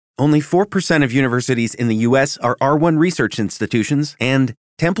Only 4% of universities in the U.S. are R1 research institutions, and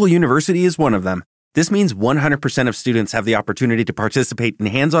Temple University is one of them. This means 100% of students have the opportunity to participate in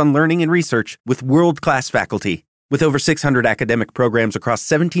hands-on learning and research with world-class faculty. With over 600 academic programs across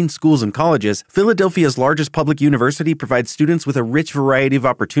 17 schools and colleges, Philadelphia's largest public university provides students with a rich variety of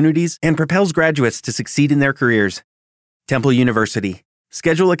opportunities and propels graduates to succeed in their careers. Temple University.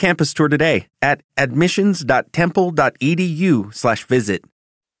 Schedule a campus tour today at admissions.temple.edu/visit.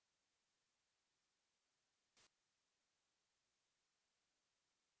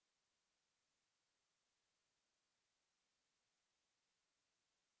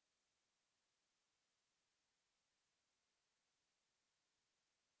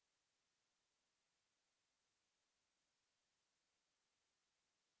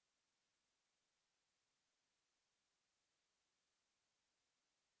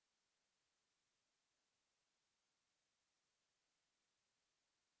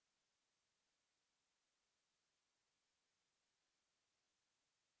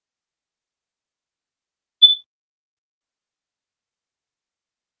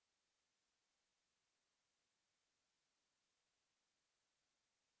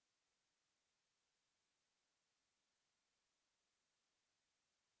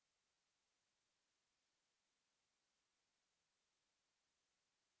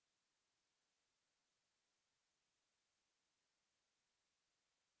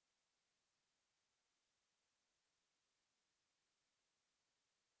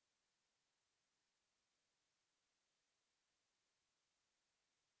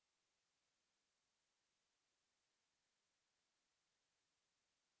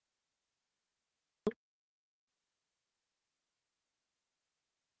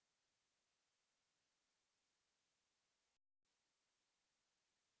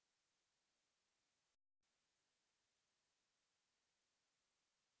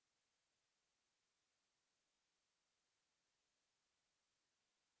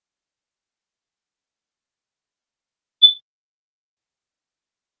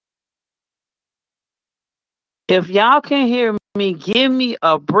 If y'all can hear me, give me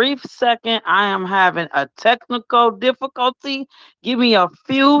a brief second. I am having a technical difficulty. Give me a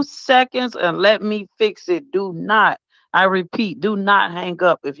few seconds and let me fix it. Do not, I repeat, do not hang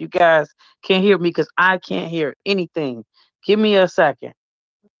up if you guys can't hear me because I can't hear anything. Give me a second.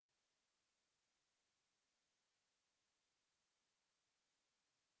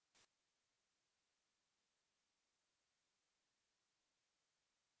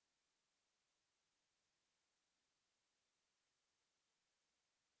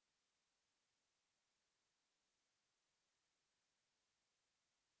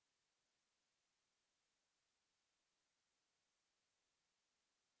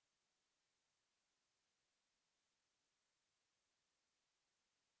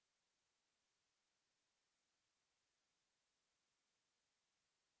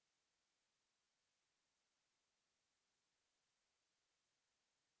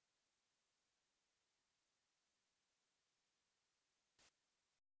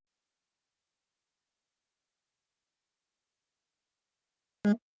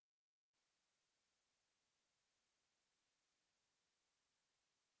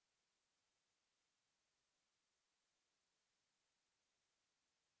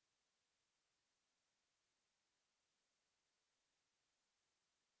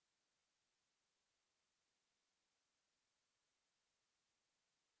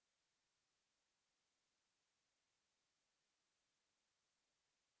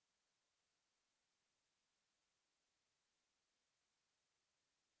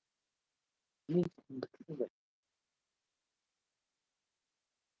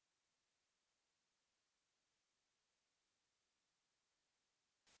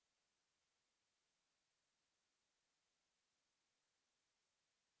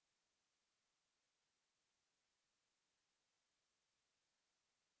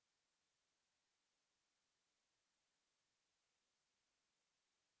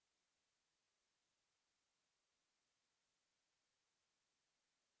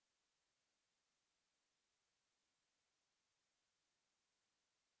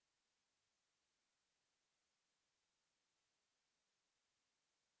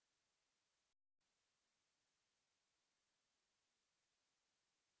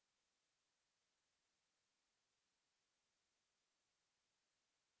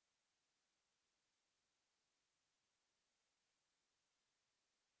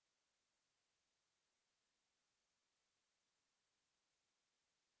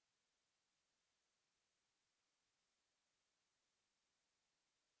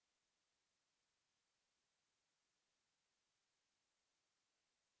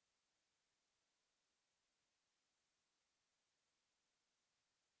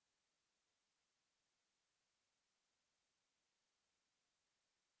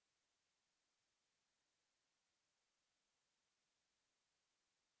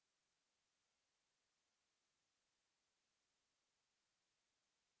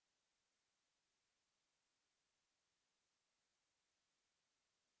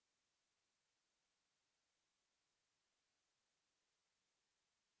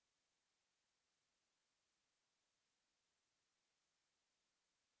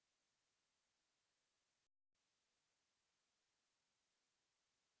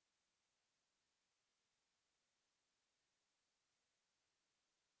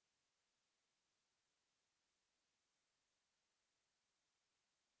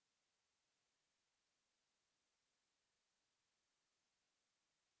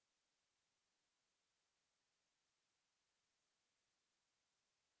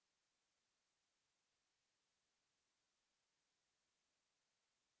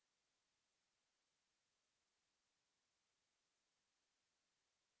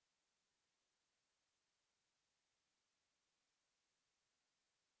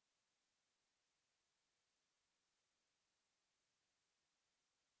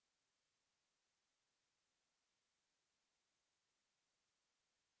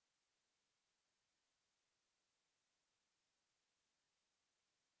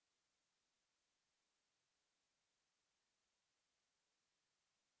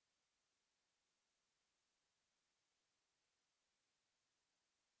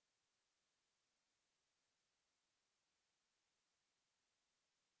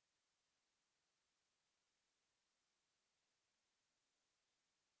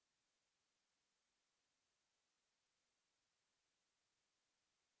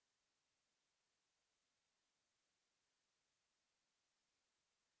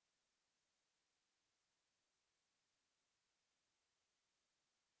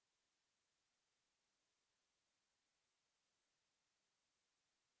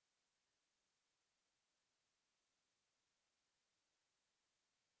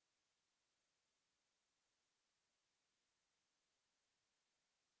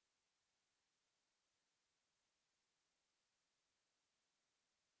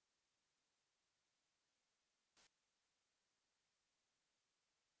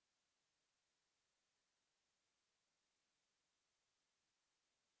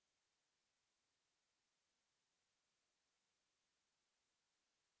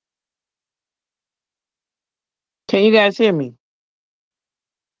 Can you guys hear me?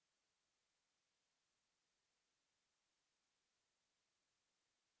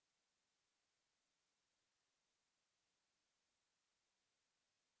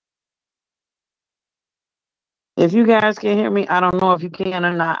 If you guys can hear me, I don't know if you can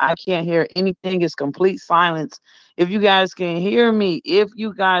or not. I can't hear anything. It's complete silence. If you guys can hear me,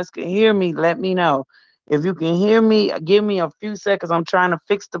 let me know. If you can hear me, give me a few seconds. I'm trying to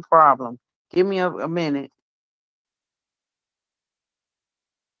fix the problem. Give me a minute.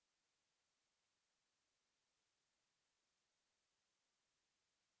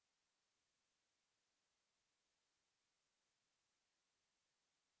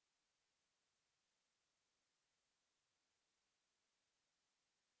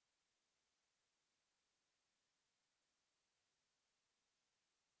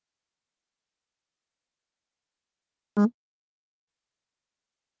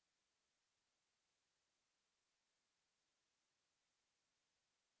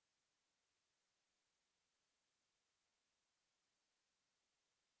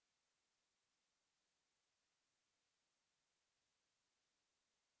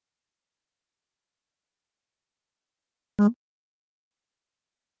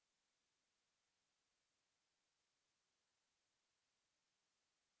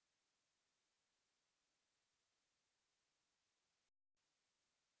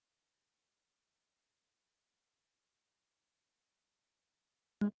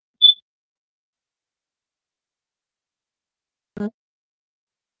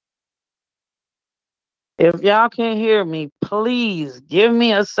 If y'all can't hear me, please give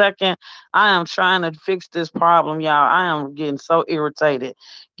me a second. I am trying to fix this problem, y'all. I am getting so irritated.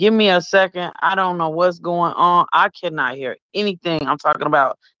 Give me a second. I don't know what's going on. I cannot hear anything. I'm talking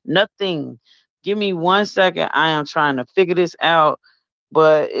about nothing. Give me 1 second. I am trying to figure this out.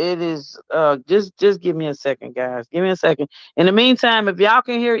 But it is just give me a second, guys. Give me a second. In the meantime, if y'all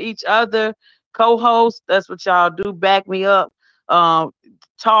can hear each other co-host, that's what y'all do. Back me up. Um,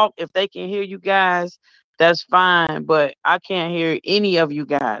 talk if they can hear you guys, that's fine. But I can't hear any of you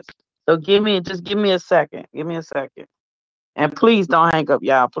guys. So give me a second. Give me a second. And please don't hang up,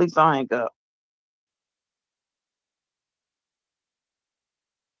 y'all. Please don't hang up.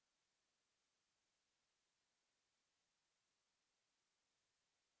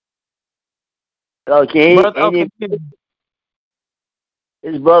 Oh, Brother, okay.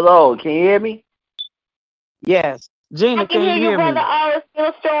 it's Brother O. Can you hear me? Yes. I Gina, can can hear you you, hear Brother me? O. It's still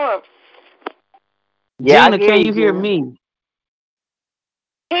a storm. Yeah, I Gina, can hear can you, you hear Gina. me?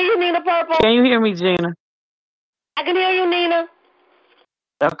 Hear you, Nina Purple? Can you hear me, Gina? I can hear you, Nina.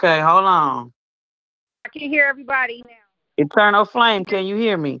 Okay, hold on. I can hear everybody now. Eternal Flame, can you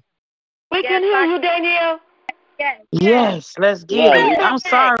hear me? We can hear you, Danielle. Yes, yes. Yes, let's get Yeah, it. we, I'm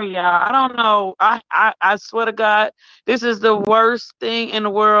sorry, y'all. I don't know. I swear to God, this is the worst thing in the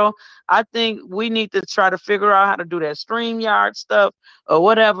world. I think we need to try to figure out how to do that StreamYard stuff or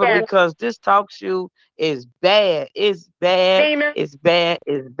whatever Yes. because this talk show is bad. It's bad. Nina, It's bad.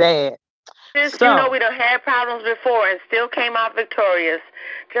 It's bad. since you know So we done had problems before and still came out victorious,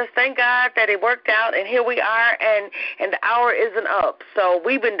 just thank God that it worked out, and here we are, and the hour isn't up. So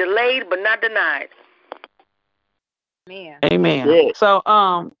we've been delayed but not denied. Man. that's amen. it. So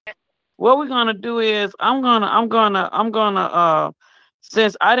what we're gonna do is I'm gonna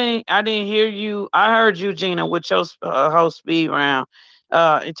since I didn't hear you. I heard you, Gina, with your whole speed round.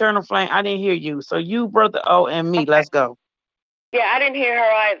 Eternal Flame, I didn't hear you. So you, Brother O, and me, Okay. let's go. Yeah, I didn't hear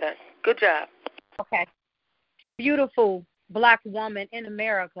her either. Good job. Okay. Beautiful black woman in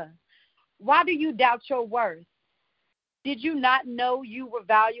America. Why do you doubt your worth? Did you not know you were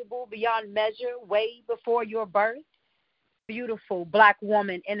valuable beyond measure way before your birth? Beautiful black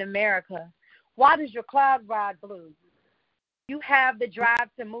woman in America. Why does your cloud ride blue? You have the drive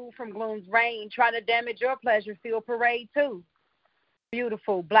to move from gloom's reign, trying to damage your pleasure field parade too.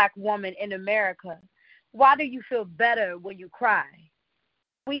 Beautiful black woman in America. Why do you feel better when you cry?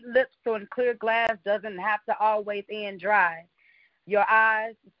 Sweet lips on clear glass doesn't have to always end dry. Your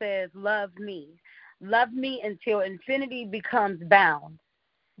eyes says, love me. Love me until infinity becomes bound.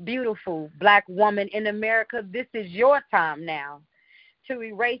 Beautiful black woman in America, this is your time now to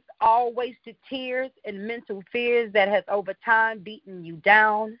erase all wasted tears and mental fears that has over time beaten you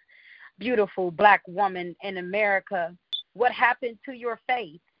down. Beautiful black woman in America, what happened to your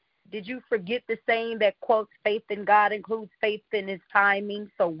faith? Did you forget the saying that quotes faith in God includes faith in his timing?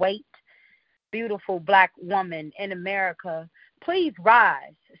 So wait. Beautiful black woman in America, please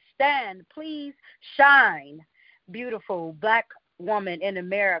rise, stand, please shine. Beautiful black woman in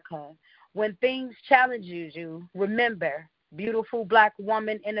America, when things challenges you, remember, beautiful black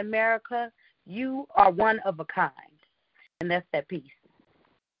woman in America, You are one of a kind. And that's that piece.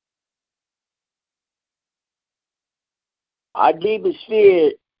 Our deepest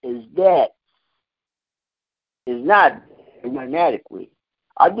fear is not inadequate.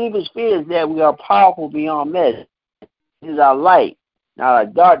 Our deepest fear is that we are powerful beyond measure. It is our light, not our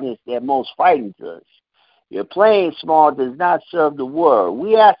darkness, that most frightens us. Your playing small does not serve the world.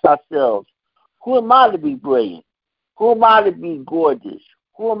 We ask ourselves, who am I to be brilliant? Who am I to be gorgeous?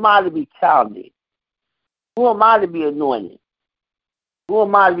 Who am I to be talented? Who am I to be anointed? Who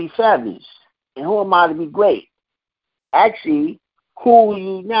am I to be fabulous? And who am I to be great? Actually, who will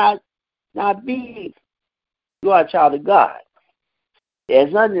you not be? You are a child of God.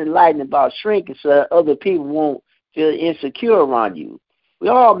 There's nothing enlightening about shrinking so that other people won't feel insecure around you. We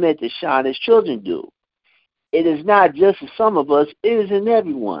all meant to shine as children do. It is not just in some of us, it is in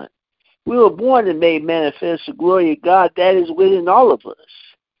everyone. We were born and made manifest the glory of God that is within all of us.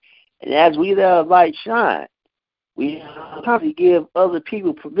 And as we let our light shine, we have to give other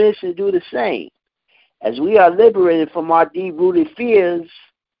people permission to do the same. As we are liberated from our deep-rooted fears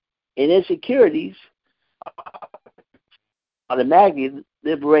and insecurities, automatically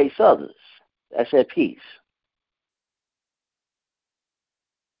liberates others. That's that peace.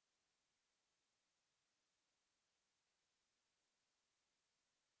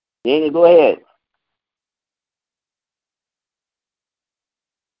 Danny, go ahead.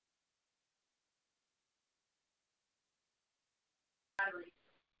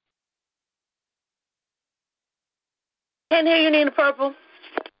 Can't hear you, Nina Purple.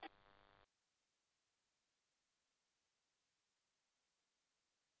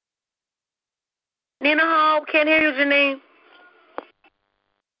 Nina Hall, can't hear you, Janine.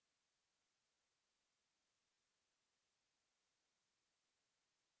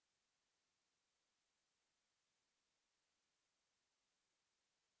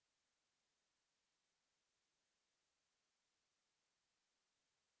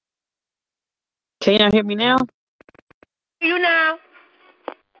 Can y'all hear me now? You now.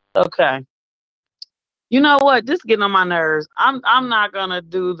 Okay. You know what? This is getting on my nerves. I'm not gonna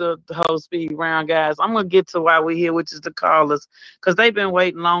do the whole speed round, guys. I'm gonna get to why we're here, which is the callers, because they've been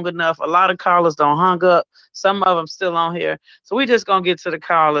waiting long enough. A lot of callers don't hung up. Some of them still on here. So we're just gonna get to the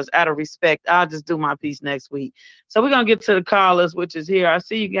callers out of respect. I'll just do my piece next week. So we're gonna get to the callers, which is here. I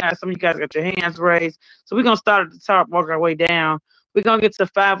see you guys. Some of you guys got your hands raised. So we're gonna start at the top, work our way down. We're gonna get to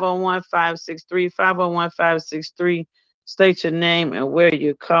 501-563, 501-563. State your name and where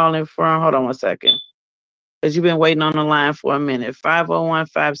you're calling from. Hold on one second. Because you've been waiting on the line for a minute.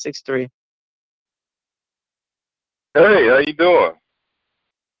 501-563. Hey, how you doing?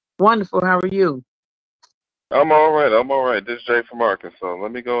 Wonderful. How are you? I'm all right. I'm all right. This is Jay from Arkansas.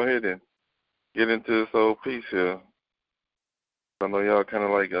 Let me go ahead and get into this old piece here. I know y'all kind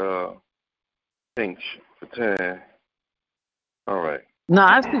of like pinch for 10. All right. No,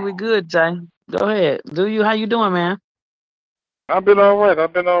 I think we're good, Jay. Go ahead. Do you? How you doing, man? I've been all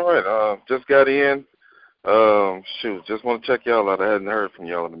right. Just got in. Just want to check y'all out. I hadn't heard from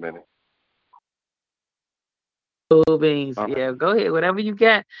y'all in a minute. Cool beans. Yeah, go ahead. Whatever you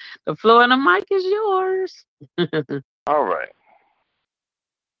got. The floor and the mic is yours. All right.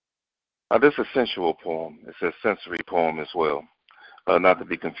 This is a sensual poem. It's a sensory poem as well. Not to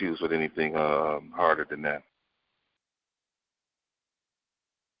be confused with anything harder than that.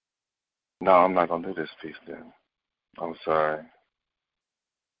 No, I'm not going to do this piece then. I'm sorry.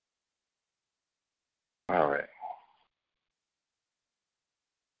 All right.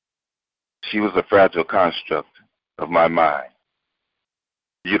 She was a fragile construct of my mind.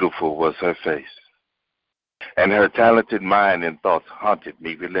 Beautiful was her face, and her talented mind and thoughts haunted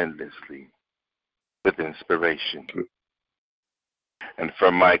me relentlessly with inspiration. And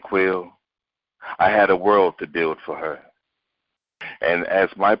from my quill, I had a world to build for her. And as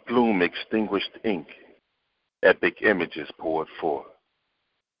my plume extinguished ink, epic images poured forth.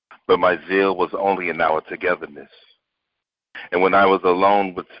 But my zeal was only in our togetherness. And when I was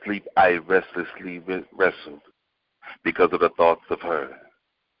alone with sleep, I restlessly wrestled because of the thoughts of her.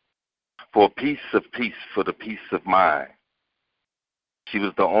 For peace, for the peace of mind, she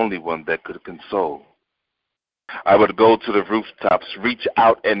was the only one that could console. I would go to the rooftops, reach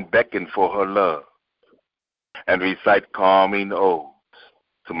out and beckon for her love, and recite calming odes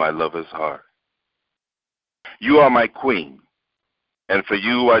to my lover's heart. You are my queen, and for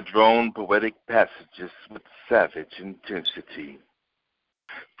you I drone poetic passages with savage intensity,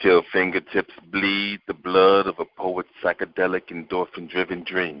 till fingertips bleed the blood of a poet's psychedelic endorphin-driven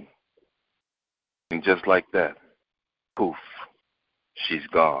dream. And just like that, poof, she's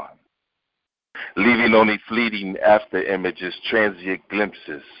gone, leaving only fleeting after images, transient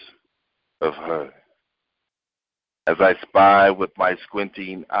glimpses of her. As I spy with my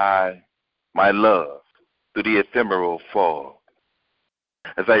squinting eye, my love through the ephemeral fog.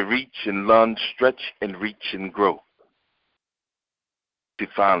 As I reach and lunge, stretch and reach and grow, to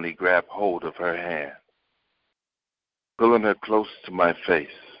finally grab hold of her hand, pulling her close to my face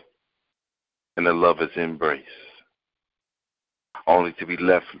in a lover's embrace, only to be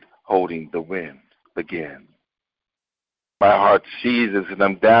left holding the wind again. My heart seizes and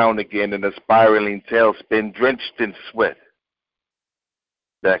I'm down again in a spiraling tailspin, drenched in sweat,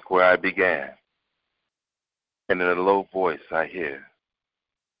 back where I began. And in a low voice I hear,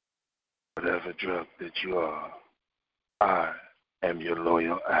 whatever drug that you are, I am your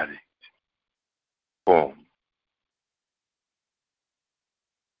loyal addict. Boom.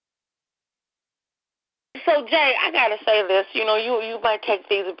 So Jay, I gotta say this. You know, you might take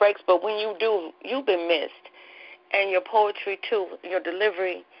these breaks, but when you do, you've been missed. And your poetry too, your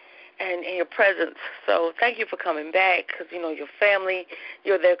delivery, and your presence. So thank you for coming back, because you know your family,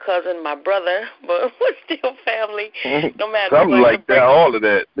 you're their cousin, my brother, but we're still family, no matter something what. Like that, all of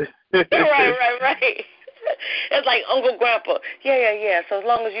that. Right. It's like Uncle Grandpa. Yeah. So as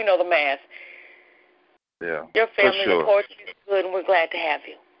long as you know the math. Yeah. Your family, for sure. your poetry is good, and we're glad to have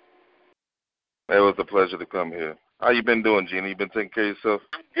you. It was a pleasure to come here. How you been doing, Gina? You been taking care of yourself?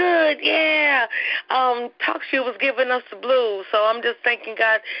 I'm good, yeah. Talk Shoe was giving us the blues, so I'm just thanking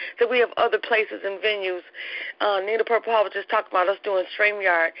God that we have other places and venues. Nina Purple Heart was just talking about us doing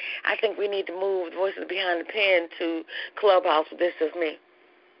StreamYard. I think we need to move Voices Behind the Pen to Clubhouse. This is me.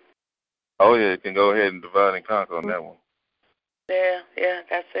 Oh, yeah, you can go ahead and divide and conquer on that one. Yeah,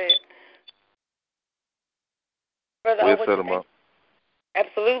 that's it. Brother, We'll set them up.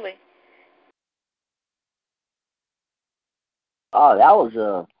 Absolutely. Oh, that was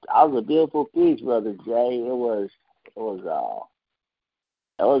a beautiful piece, Brother Jay. It was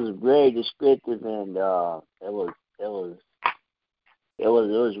very descriptive, and it was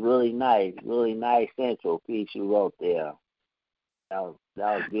really nice central piece you wrote there. That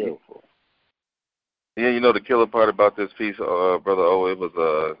was beautiful. Yeah, you know the killer part about this piece, Brother O,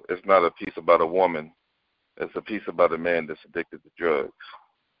 it's not a piece about a woman. It's a piece about a man that's addicted to drugs.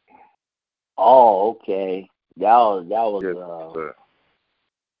 Oh, okay. That's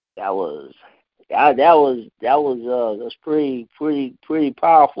pretty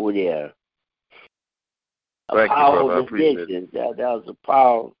powerful there. Thank you, brother. I appreciate it. That was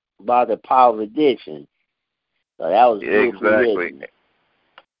about the power of addiction. So that was beautiful. Exactly. Written.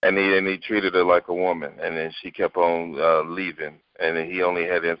 And he treated her like a woman, and then she kept on leaving, and then he only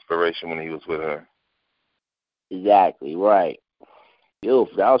had inspiration when he was with her. Exactly, right.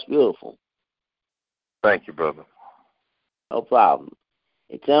 Beautiful. That was beautiful. Thank you, brother. No problem.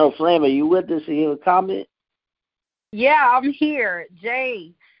 Eternal Flame, are you with us? You have a comment? Yeah, I'm here.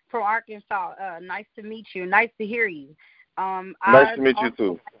 Jay from Arkansas. Nice to meet you. Nice to hear you. Nice to meet you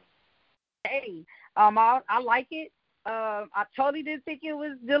too. Hey, I like it. I totally didn't think it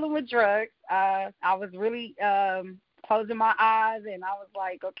was dealing with drugs. I was really closing my eyes, and I was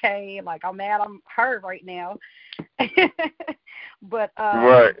like, okay, like I'm mad I'm hurt right now. But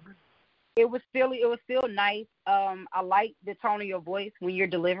right. It was still nice. I like the tone of your voice when you're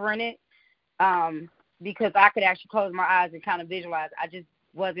delivering it, because I could actually close my eyes and kind of visualize. I just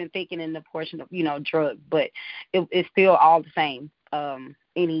wasn't thinking in the portion of drugs, but it's still all the same.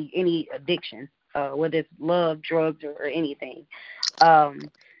 Any addiction, whether it's love, drugs, or anything.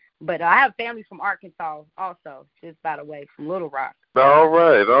 But I have family from Arkansas also, just by the way, from Little Rock. All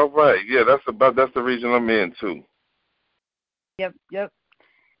right. Yeah, that's the region I'm in too. Yep.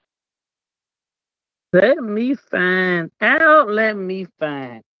 Let me find out.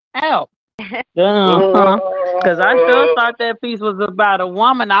 Because I sure thought that piece was about a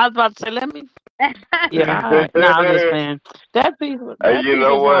woman. I was about to say, let me. Yeah, all right. No, I'm just saying. That piece was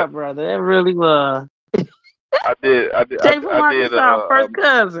hard, brother. It really was. I did. Jay from Arkansas, first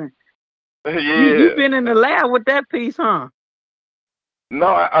cousin. Yeah. You been in the lab with that piece, huh? No,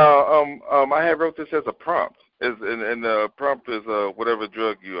 I had wrote this as a prompt. And the prompt is whatever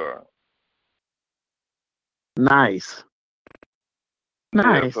drug you are. Nice.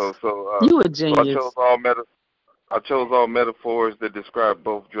 Yeah, so you a genius. So I chose all metaphors that describe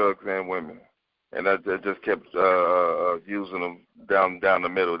both drugs and women, and I just kept using them down the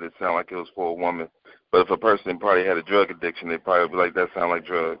middle. That sound like it was for a woman, but if a person probably had a drug addiction, they'd probably be like, that sound like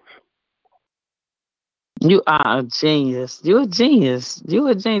drugs. You are a genius. You a genius.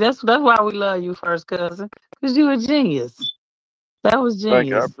 That's why we love you, first cousin, because you a genius. That was genius. Thank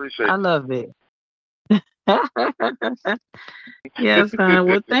you. I appreciate it. I love it. Yes, hon.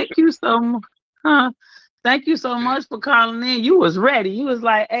 Well, thank you so much. Thank you so much for calling in. You was ready. You was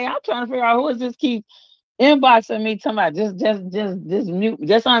like, hey, I'm trying to figure out who is this keep inboxing me talking about just mute me,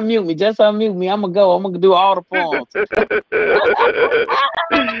 just unmute me. I'm gonna do all the poems.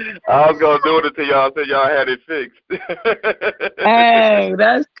 I was gonna do it until y'all said y'all had it fixed. Hey,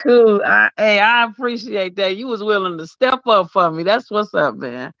 that's cool. I appreciate that. You was willing to step up for me. That's what's up,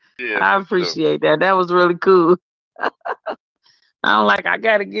 man. Yeah, I for sure. appreciate that. That was really cool. I'm like, I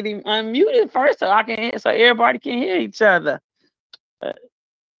gotta get him unmuted first so everybody can hear each other.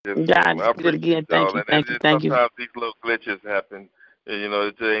 Yes, God, ma'am. I do it appreciate again. y'all. And Thank you. sometimes these little glitches happen. You know,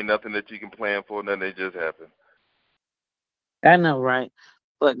 it just ain't nothing that you can plan for, nothing, they just happen. I know, right?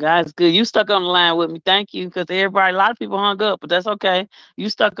 But God's good. You stuck on the line with me. Thank you, because a lot of people hung up, but that's okay. You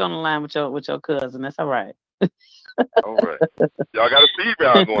stuck on the line with your cousin. That's all right. All right. Y'all got a speed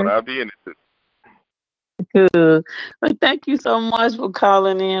round going. I'll be in it. Good. But thank you so much for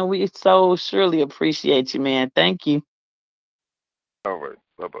calling in. We so surely appreciate you, man. Thank you. All right.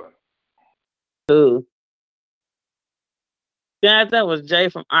 Bye-bye. Good. Guys, that was Jay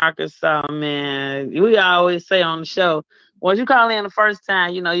from Arkansas, man. We always say on the show, once you call in the first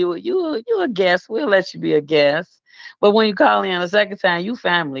time, you a guest. We'll let you be a guest. But when you call in the second time, you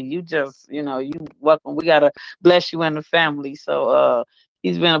family. You just, you welcome. We gotta bless you in the family. So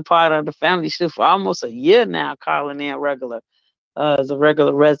he's been a part of the family show for almost a year now, calling in regular, as a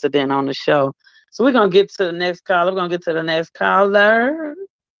regular resident on the show. So we're gonna get to the next caller. We're gonna get to the next caller.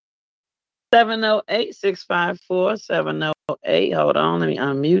 708-654-708. Hold on, let me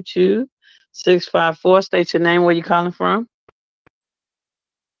unmute you. 654, state your name, where you calling from.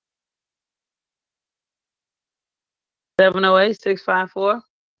 708-654.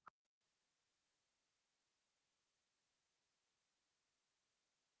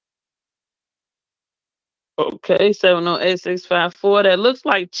 Okay, 708-654. That looks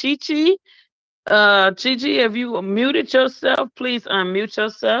like Chi-Chi. Chi-Chi, if you muted yourself, please unmute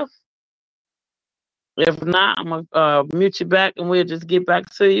yourself. If not, I'm going to mute you back and we'll just get back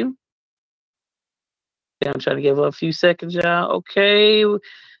to you. Okay, I'm trying to give her a few seconds, y'all. Okay.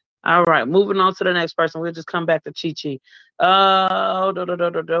 All right, moving on to the next person. We'll just come back to Chi-Chi.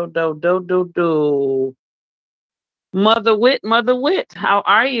 Mother Wit, how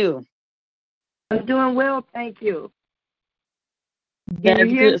are you? I'm doing well, thank you. Can That's you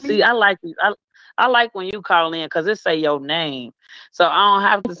hear good. me? See, I like these. I like when you call in because it say your name. So I don't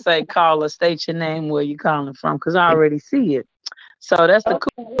have to say call or state your name where you calling from because I already see it. So that's the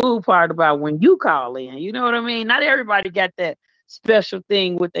cool part about when you call in. You know what I mean? Not everybody got that special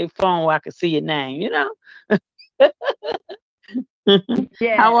thing with their phone where I can see your name,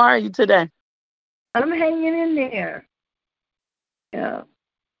 Yeah. How are you today? I'm hanging in there. Yeah.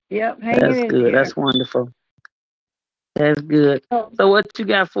 Yep, hanging That's in good. there. That's wonderful. That's good. So what you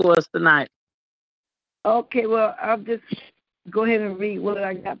got for us tonight? Okay, well, I'll just go ahead and read what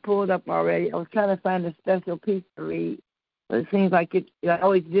I got pulled up already. I was trying to find a special piece to read, but it seems like it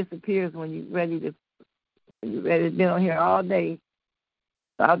always disappears when you're ready to be on here all day.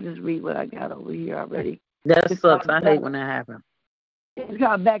 So I'll just read what I got over here already. That sucks. I hate when that happens. It's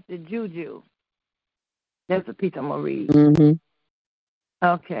called Back to Juju. That's the piece I'm going to read. Mm-hmm.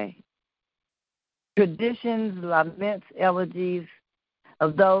 Okay. Traditions, laments, elegies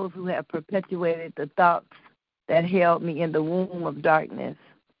of those who have perpetuated the thoughts that held me in the womb of darkness.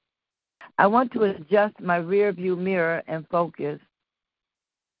 I want to adjust my rear view mirror and focus.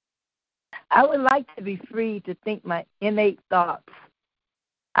 I would like to be free to think my innate thoughts.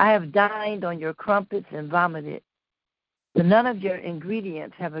 I have dined on your crumpets and vomited, but none of your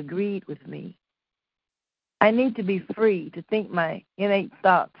ingredients have agreed with me. I need to be free to think my innate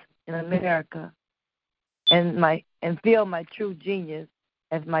thoughts in America and feel my true genius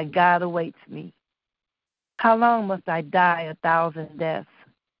as my God awaits me. How long must I die 1,000 deaths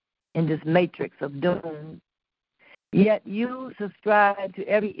in this matrix of doom? Yet you subscribe to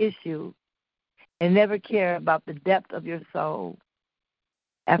every issue and never care about the depth of your soul.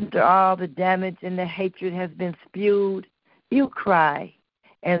 After all the damage and the hatred has been spewed, you cry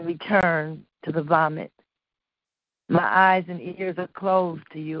and return to the vomit. My eyes and ears are closed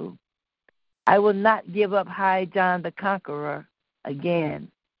to you. I will not give up High John the Conqueror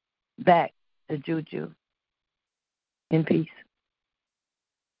again. Back to Juju. In peace.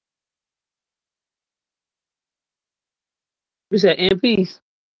 You said in peace?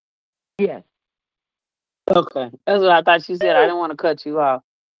 Yes. Okay. That's what I thought you said. I didn't want to cut you off.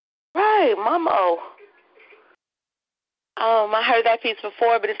 Right, Mama. I heard that piece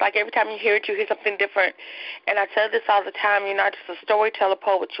before, but it's like every time you hear it, you hear something different. And I tell this all the time, you're not just a storyteller,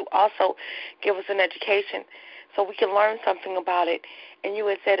 poet, but you also give us an education. so we can learn something about it. And you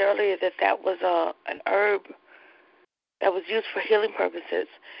had said earlier that that was an herb that was used for healing purposes.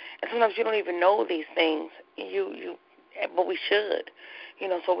 And sometimes you don't even know these things. But we should,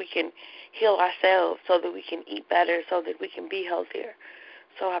 so we can heal ourselves, so that we can eat better, so that we can be healthier.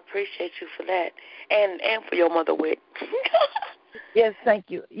 So I appreciate you for that, and for your mother wit. Yes, thank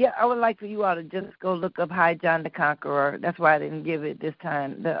you. Yeah, I would like for you all to just go look up High John the Conqueror. That's why I didn't give it this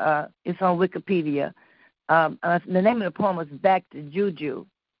time. It's on Wikipedia. The name of the poem is Back to Juju.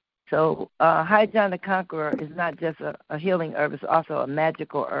 So High John the Conqueror is not just a healing herb. It's also a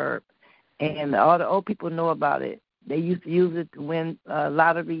magical herb. And all the old people know about it. They used to use it to win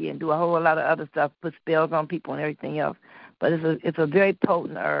lottery and do a whole lot of other stuff, put spells on people and everything else. But it's a very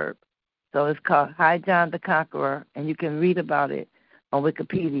potent herb. So it's called High John the Conqueror, and you can read about it on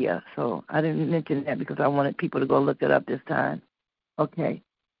Wikipedia. So I didn't mention that because I wanted people to go look it up this time. Okay.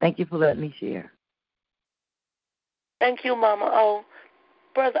 Thank you for letting me share. Thank you, Mama O.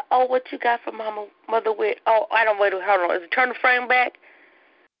 Brother O, what you got for Mother Wit? Oh, I don't wait. Hold on. Is it turn the frame back?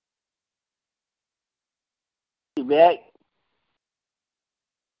 You back?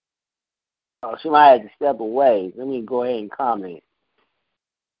 Oh, she might have to step away. Let me go ahead and comment.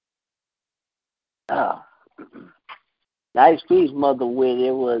 Nice piece, Mother Wit.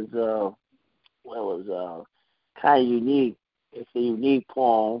 It was kind of unique. It's a unique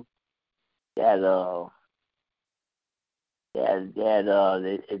poem that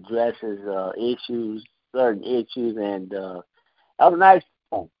addresses certain issues, and that was a nice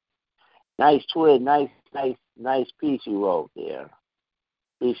poem. Nice twist, nice piece you wrote there.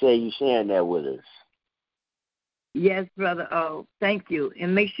 Appreciate you sharing that with us. Yes, Brother O. Thank you.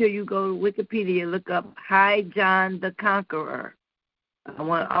 And make sure you go to Wikipedia, look up High John the Conqueror. I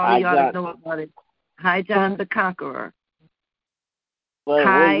want all of y'all to know about it. High John the Conqueror. What is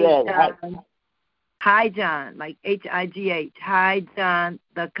that? High John, like H-I-G-H. High John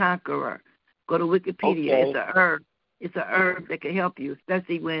the Conqueror. Go to Wikipedia. Okay. It's a herb. It's a herb that can help you,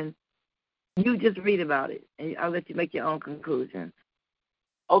 especially when you just read about it, and I'll let you make your own conclusions.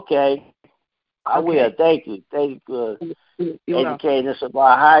 Okay. I will. Thank you. Thank you for educating us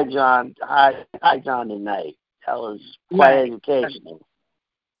about High John tonight. That was quite educational.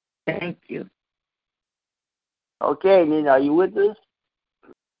 Thank you. Okay, Nina, are you with us?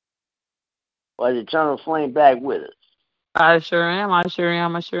 Or did Eternal Flame back with us? I sure am.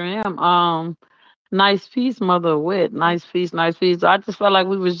 Nice piece, Mother Wit. Nice piece. I just felt like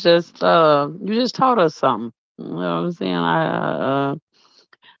we was just you just taught us something. You know what I'm saying?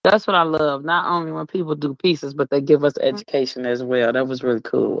 That's what I love. Not only when people do pieces, but they give us education as well. That was really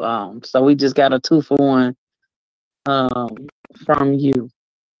cool. So we just got a 2-for-1 from you.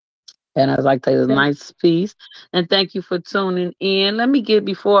 And I'd like to say a nice piece. And thank you for tuning in.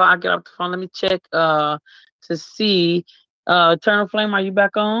 Before I get off the phone, let me check to see. Eternal Flame, are you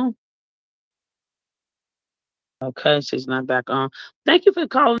back on? Okay, she's not back on. Thank you for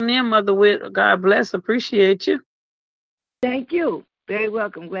calling in, Mother Wit. God bless. Appreciate you. Thank you. Very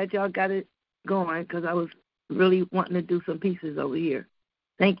welcome. Glad y'all got it going because I was really wanting to do some pieces over here.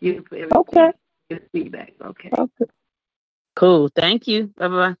 Thank you for everything. Okay. Your feedback. Okay. Cool. Thank you.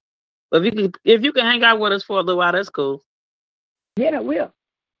 Bye-bye. If you can hang out with us for a little while, that's cool. Yeah, I will.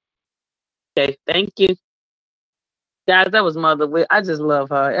 Okay. Thank you. Guys, that was Mother Wit. I just love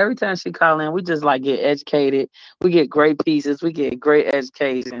her. Every time she call in, we just get educated. We get great pieces. We get great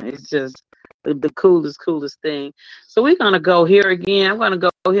education. It's just the coolest thing. So we're gonna go here again. I'm gonna go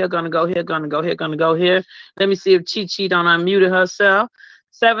here, gonna go here. Let me see if Chi done unmuted herself.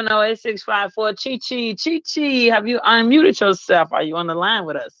 708-654 Chi. Have you unmuted yourself? Are you on the line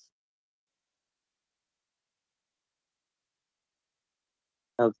with us?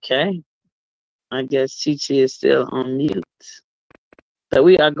 Okay. I guess Chi is still on mute. So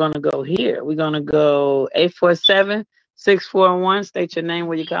we are going to go here. We're going to go 847-641. State your name,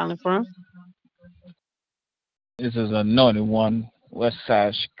 where you're calling from. This is Anointed One, West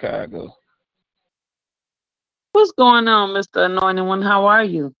Side Chicago. What's going on, Mr. Anointed One? How are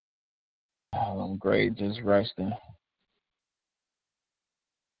you? Oh, I'm great, just resting.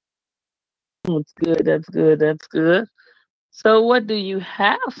 That's good. So what do you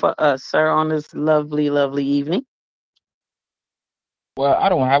have for us, sir, on this lovely evening? Well, I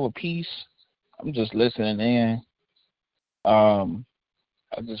don't have a piece. I'm just listening in. I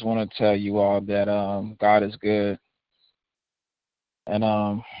just want to tell you all that God is good.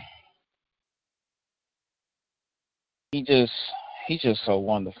 And he's just so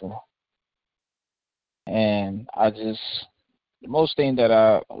wonderful. And the most thing that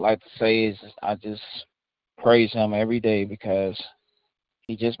I like to say is I just praise him every day because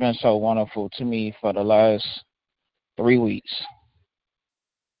he's just been so wonderful to me for the last 3 weeks,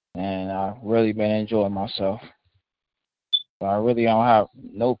 and I've really been enjoying myself. So I really don't have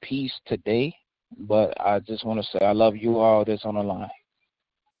no peace today, but I just want to say I love you all that's on the line.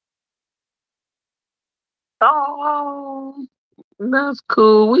 Oh, that's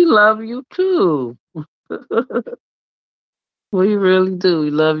cool. We love you too. We really do. We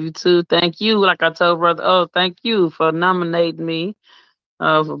love you too. Thank you. Like I told brother, thank you for nominating me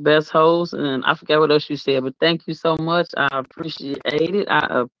for best host. And I forgot what else you said, but thank you so much. I appreciate it.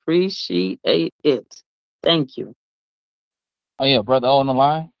 I appreciate it. Thank you. Oh yeah, brother O on the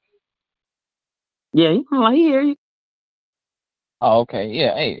line. Yeah, I hear you. Oh, okay.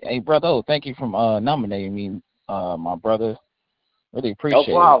 Yeah. Hey, brother O, thank you for nominating me, my brother. Really appreciate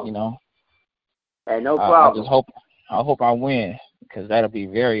No problem. it. You know. Hey, no I problem. just hope I win, because that'll be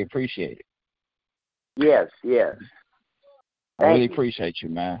very appreciated. Yes. I really Thank you. appreciate you,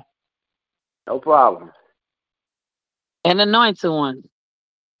 man. No problem. An anointed one.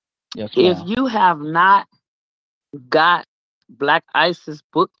 Yes, If ma'am. you have not got Black Ice's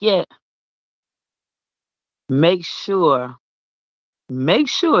book yet, make sure,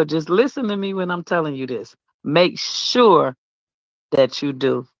 just listen to me when I'm telling you this. Make sure that you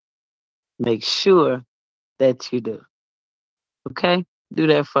do. Make sure that you do. Okay? Do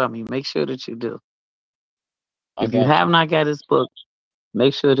that for me. Make sure that you do. I If you got have you. not got his book,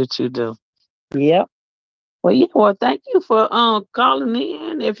 make sure that you do. Yep. Well, yeah. Well, thank you for calling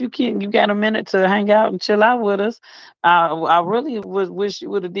in. If you can, you got a minute to hang out and chill out with us. I really wish you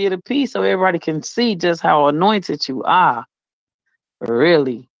would have did a piece so everybody can see just how anointed you are.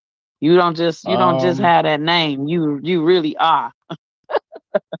 Really, you don't just have that name. You really are.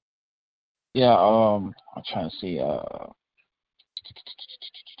 Yeah. I'm trying to see.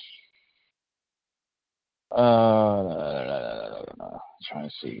 Trying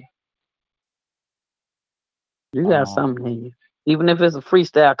to see. You got something in you. Even if it's a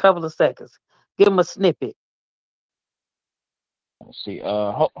freestyle, a couple of seconds. Give them a snippet. Let's see.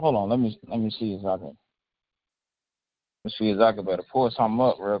 Hold on. Let me see if I can. Let's see if I can better pull something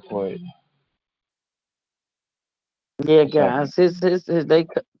up real quick. Yeah, guys.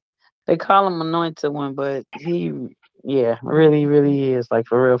 They call him anointed one, but he, yeah, really is like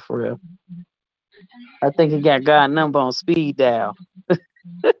for real. I think he got God number on speed dial.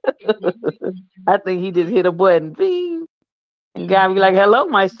 I think he just hit a button, bing, and God be like, "Hello,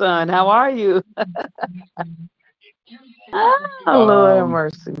 my son. How are you?" Lord have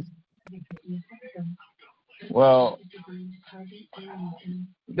mercy. Well,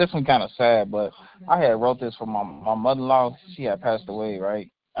 this one kind of sad, but I had wrote this for my mother-in-law. She had passed away,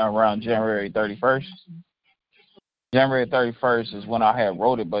 right, around January 31st. January 31st is when I had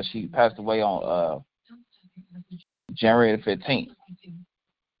wrote it, but she passed away on January 15th.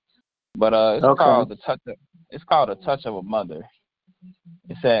 But it's Okay. called A Touch of a Mother.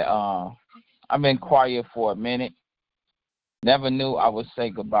 It said, I've been quiet for a minute. Never knew I would say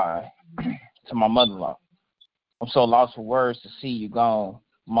goodbye to my mother-in-law. I'm so lost for words to see you gone,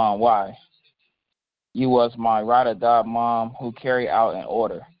 Mom. Why? You was my ride or die mom who carried out an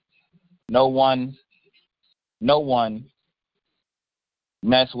order. No one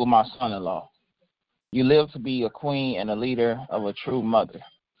messed with my son-in-law. You lived to be a queen and a leader of a true mother.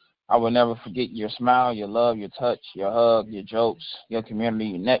 I will never forget your smile, your love, your touch, your hug, your jokes, your community,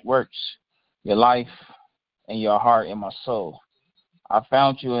 your networks, your life, and your heart and my soul. I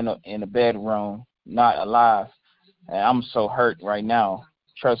found you in a bedroom, not alive, and I'm so hurt right now.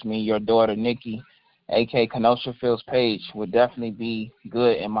 Trust me, your daughter Nikki, a.k.a. Kenosha Fields Page, would definitely be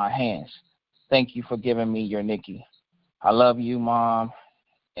good in my hands. Thank you for giving me your Nikki. I love you, Mom,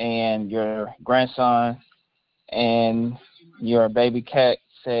 and your grandson and your baby cat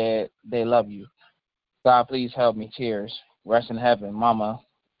said they love you. God, please help me. Tears. Rest in heaven, Mama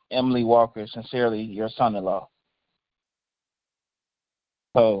Emily Walker. Sincerely, your son-in-law.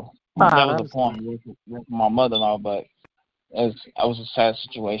 So that was a That's point with my mother-in-law, but it was a sad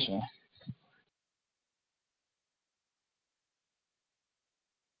situation.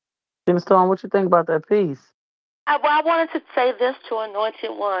 Jim Storm, what you think about that piece? I wanted to say this to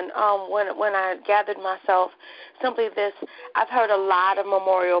Anointed One. When I gathered myself, simply this: I've heard a lot of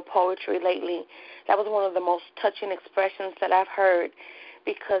memorial poetry lately. That was one of the most touching expressions that I've heard,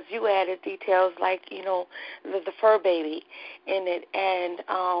 because you added details like the fur baby in it, and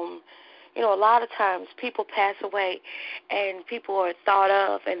a lot of times people pass away, and people are thought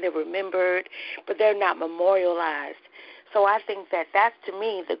of and they're remembered, but they're not memorialized. So I think that that's, to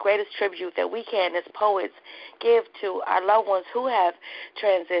me, the greatest tribute that we can as poets give to our loved ones who have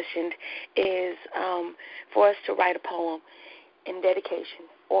transitioned is for us to write a poem in dedication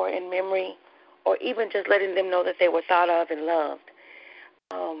or in memory or even just letting them know that they were thought of and loved,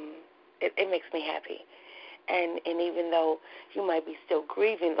 it makes me happy. And even though you might be still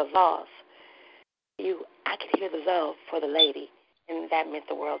grieving the loss, I could hear the love for the lady, and that meant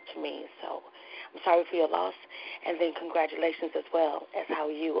the world to me. So I'm sorry for your loss, and then congratulations as well as how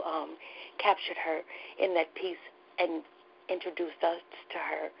you captured her in that piece and introduced us to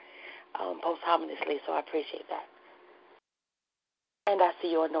her posthumously. So I appreciate that. And I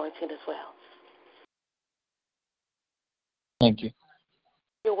see your anointing as well. Thank you.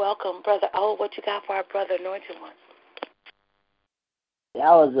 You're welcome, Brother O. What you got for our brother anointed one? That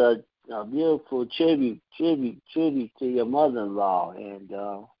was a beautiful tribute to your mother-in-law. And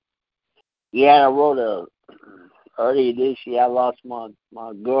I wrote earlier this year. I lost my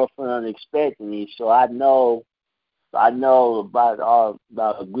girlfriend unexpectedly, so I know about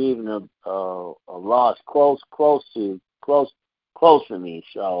grieving a loss close to me.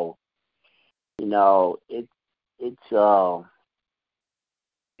 So it's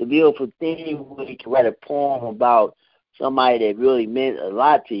a beautiful thing when you can write a poem about somebody that really meant a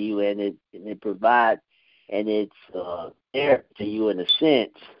lot to you, and it provides, and it's there to you in a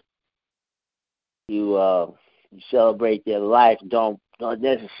sense. You celebrate their life, don't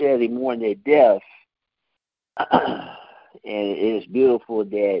necessarily mourn their death, and it's beautiful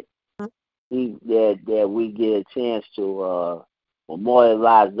that we get a chance to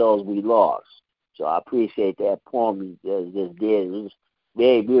memorialize those we lost. So I appreciate that poem you just did. It was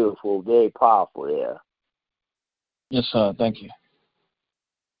very beautiful, very powerful there. Yes, sir. Thank you.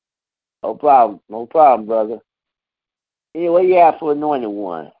 No problem, brother. Yeah, what you have for anointed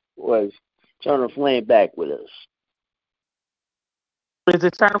one? Was turn the flame back with us. Is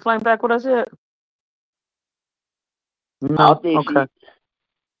it Turn the Flame back with us yet? I No. don't think Okay.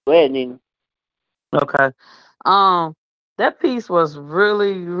 Go ahead, Nina. Okay. That piece was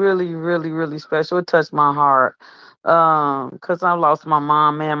really, really, really, really special. It touched my heart. Because I lost my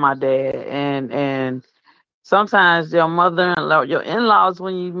mom and my dad, and sometimes your mother-in-law, your in-laws,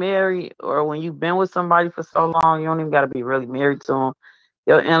 when you marry or when you've been with somebody for so long, you don't even got to be really married to them.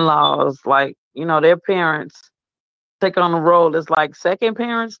 Your in-laws, like, their parents take on the role as like second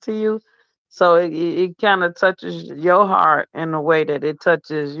parents to you. So it kind of touches your heart in a way that it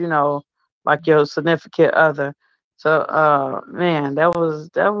touches, like your significant other. So man, that was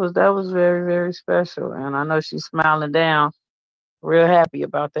very, very special. And I know she's smiling down, real happy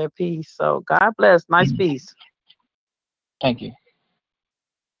about that piece. So God bless. Nice piece. Thank you.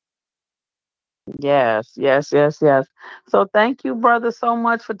 Yes, yes, yes, yes. So thank you, brother, so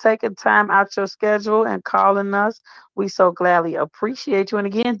much for taking time out your schedule and calling us. We so gladly appreciate you. And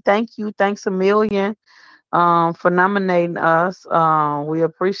again, thank you. Thanks a million for nominating us. We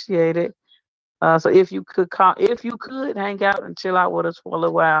appreciate it. So if you could hang out and chill out with us for a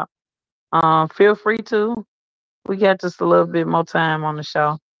little while, feel free to. We got just a little bit more time on the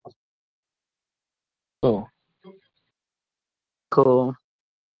show. Cool. Cool.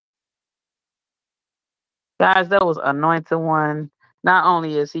 Guys, that was Anointed One. Not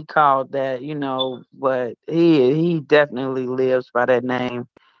only is he called that, but he definitely lives by that name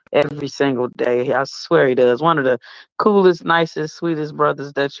every single day. I swear he does. One of the coolest, nicest, sweetest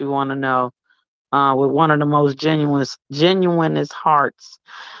brothers that you want to know. With one of the most genuinest hearts.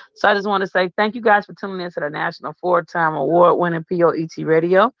 So I just want to say thank you guys for tuning in to the National 4-time award-winning P.O.E.T.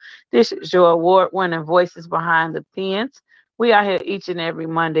 Radio. This is your award-winning Voices Behind the Pens. We are here each and every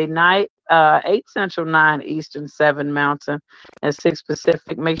Monday night, 8 Central, 9 Eastern, 7 Mountain, and 6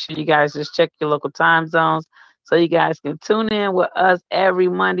 Pacific. Make sure you guys just check your local time zones so you guys can tune in with us every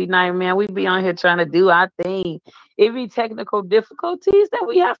Monday night, man. We be on here trying to do our thing. It be technical difficulties that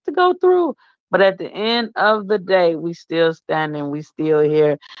we have to go through. But at the end of the day, we still standing, we still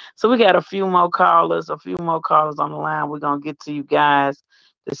here. So we got a few more callers on the line. We're gonna get to you guys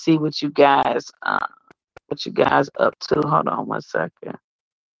to see what you guys up to. Hold on 1 second.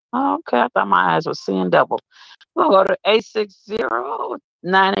 Okay, I thought my eyes were seeing double. We'll go to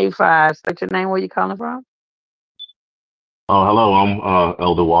 860-985. State your name, where you calling from? Oh, hello. I'm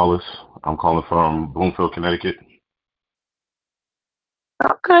Elder Wallace. I'm calling from Bloomfield, Connecticut.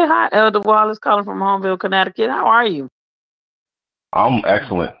 Okay, hi, Elder Wallace, calling from Homeville, Connecticut. How are you? I'm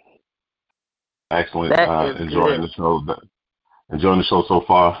excellent. Excellent. That is Enjoying good. the show. Enjoying the show so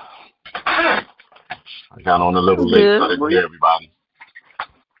far. I got on a little That's late, so I good. didn't hear everybody.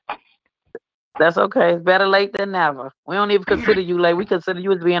 That's okay. It's better late than never. We don't even consider you late. We consider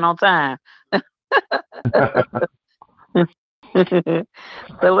you as being on time.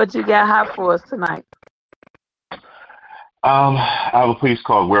 So what you got hot for us tonight? I have a piece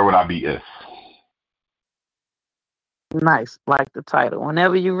called "Where Would I Be If." Nice, like the title.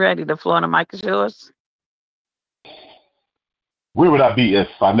 Whenever you're ready, the floor and the mic is yours. Where would I be if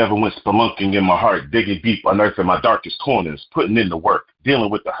I never went spelunking in my heart, digging deep, unearthing my darkest corners, putting in the work, dealing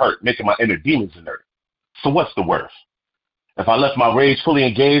with the hurt, making my inner demons inert? So what's the worth? If I left my rage fully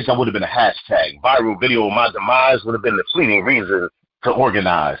engaged, I would have been a hashtag. Viral video of my demise would have been the fleeting reason to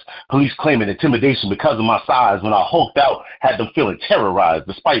organize. Police claiming intimidation because of my size. When I hulked out, had them feeling terrorized.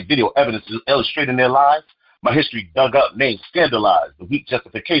 Despite video evidence illustrating their lies, my history dug up, names scandalized, the weak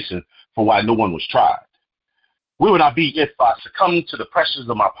justification for why no one was tried. Where would I be if I succumbed to the pressures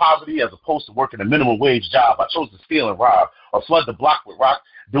of my poverty as opposed to working a minimum wage job? I chose to steal and rob or flood the block with rock,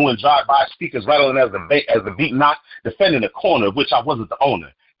 doing drive-by speakers rattling as the beat knocked, defending a corner of which I wasn't the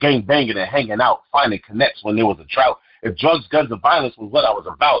owner, gang banging and hanging out, finding connects when there was a drought. If drugs, guns, and violence was what I was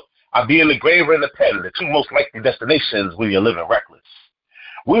about, I'd be in the grave or in the pen, the two most likely destinations when you're living reckless.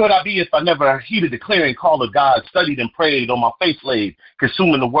 Where would I be if I never heeded the clarion call of God, studied and prayed, on my face laid,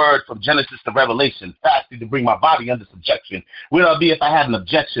 consuming the word from Genesis to Revelation, fasting to bring my body under subjection? Where would I be if I had an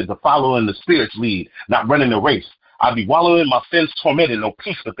objection to following the Spirit's lead, not running the race? I'd be wallowing in my sins, tormented, no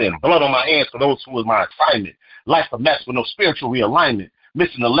peace within, blood on my hands for those who was my assignment, life a mess with no spiritual realignment,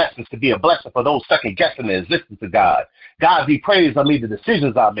 missing the lessons to be a blessing for those second-guessing and resistant to God. God be praised I made the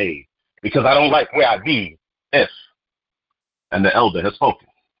decisions I made, because I don't like where I'd be if, and the elder has spoken.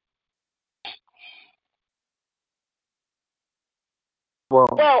 Well,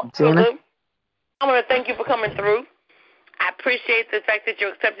 Gina? Elder, I want to thank you for coming through. I appreciate the fact that you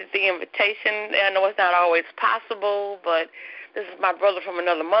accepted the invitation. I know it's not always possible, but this is my brother from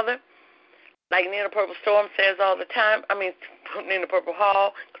another mother. Like Nina Purple Storm says all the time, Nina Purple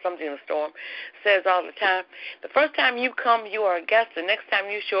Hall, because I'm Gina Storm, says all the time, the first time you come, you are a guest. The next time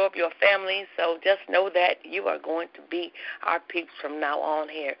you show up, you're a family. So just know that you are going to be our peeps from now on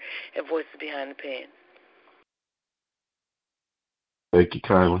here at Voices Behind the Pen. Thank you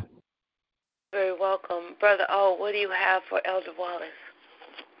kindly. Very welcome. Brother O, what do you have for Elder Wallace?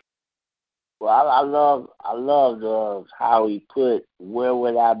 Well, I love how he put, where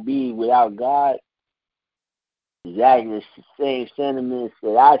would I be without God? Exactly the same sentiments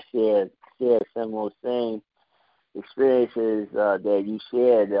that I shared some of those same experiences that you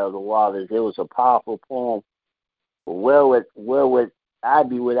shared, Elder Wallace. It was a powerful poem. But where would I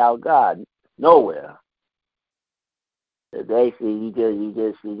be without God? Nowhere. So basically, you just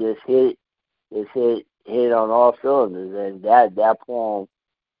hit on all cylinders, and that poem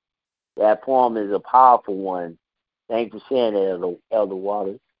is a powerful one. Thanks for sharing that, Elder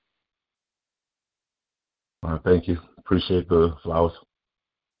Wallace. Thank you. Appreciate the flowers.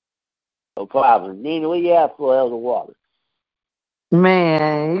 No problem. Nina, what you have for Elder Wallace?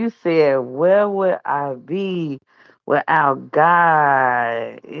 Man, you said, where would I be without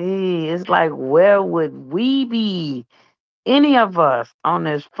God? It's like, where would we be? Any of us on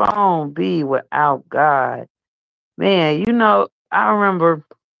this phone be without God? Man, I remember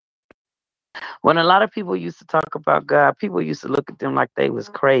when a lot of people used to talk about God, people used to look at them like they was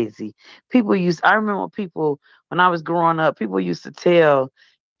crazy. I remember when I was growing up, people used to tell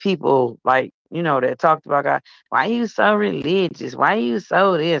people like, that talked about God, why you so religious? Why you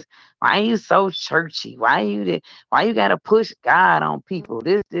so this? Why you so churchy? Why you gotta push God on people?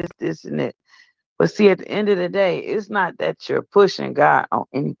 This, and that. But see, at the end of the day, it's not that you're pushing God on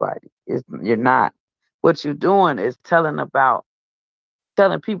anybody. You're not. What you're doing is telling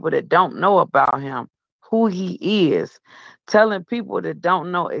people that don't know about him who he is, telling people that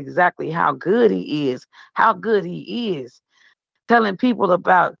don't know exactly how good he is, telling people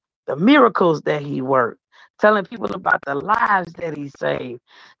about the miracles that he worked, telling people about the lives that he saved,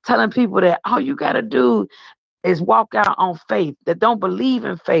 telling people that all you got to do is walk out on faith, that don't believe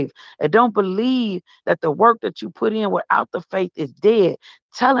in faith, that don't believe that the work that you put in without the faith is dead,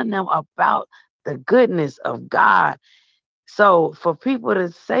 telling them about the goodness of God. So for people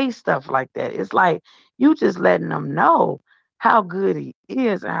to say stuff like that, it's like you just letting them know how good he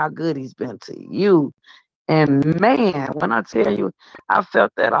is and how good he's been to you. And man, when I tell you, I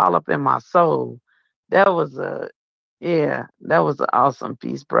felt that all up in my soul. That was that was an awesome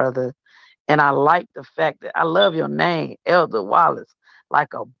piece, brother. And I like the fact that I love your name, Elder Wallace,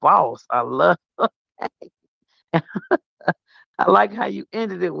 like a boss. I love I like how you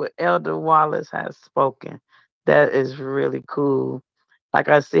ended it with Elder Wallace has spoken. That is really cool. Like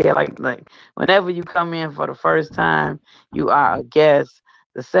I said, like whenever you come in for the first time, you are a guest.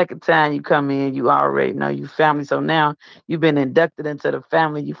 The second time you come in, you already know you family. So now you've been inducted into the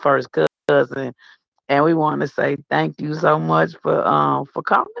family, you first cousin. And we want to say thank you so much for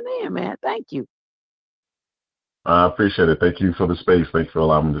calling in, man. Thank you. I appreciate it. Thank you for the space. Thank you for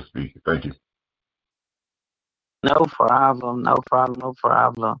allowing me to speak. Thank you. No problem. No problem. No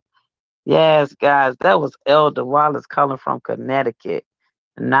problem. Yes, guys, that was Elder Wallace calling from Connecticut.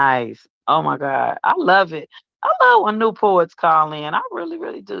 Nice. Oh my God. I love it. I love when new poets call in. I really,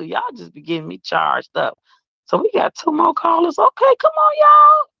 really do. Y'all just be getting me charged up. So we got two more callers. Okay, come on,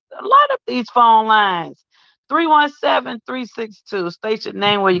 y'all. Light up these phone lines. 317-362. State your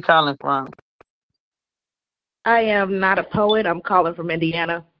name, where you calling from. I am not a poet. I'm calling from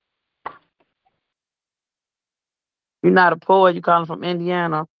Indiana. You're not a poet, you calling from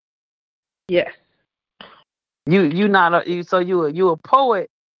Indiana. Yes. You not a you a poet,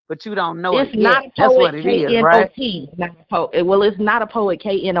 but you don't know It's it not yet. a That's what poet, it is, right? K-N-O-T. Not a poet. Well, it's not a poet,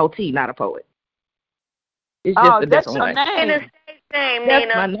 K-N-O-T, not a poet. It's just Oh, a that's different your way. And the name. stage name, That's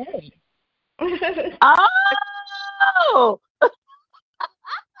Nina. my name. Oh,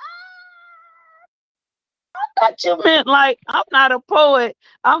 I thought you meant like I'm not a poet.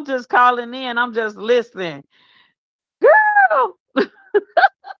 I'm just calling in. I'm just listening. Girl.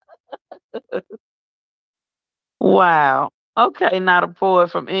 Wow. Okay, not a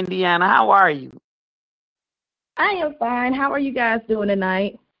poet from Indiana. How are you? I am fine. How are you guys doing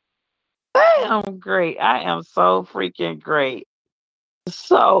tonight? I am great. I am so freaking great.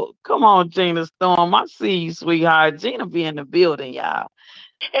 So come on, Gina Storm. I see you, sweetheart. Gina be in the building, y'all.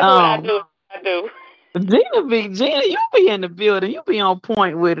 That's what I do. I do. Gina, you be in the building. You be on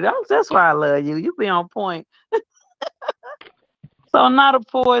point with it. That's why I love you. You be on point. So not a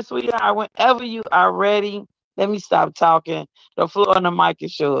poet, sweetheart. Whenever you are ready, let me stop talking. The floor and the mic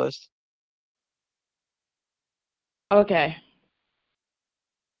is yours. Okay.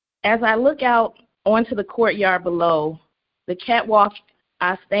 As I look out onto the courtyard below, the catwalk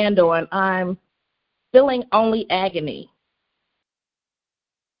I stand on, I'm feeling only agony.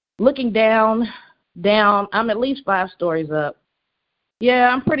 Looking down, I'm at least 5 stories up. Yeah,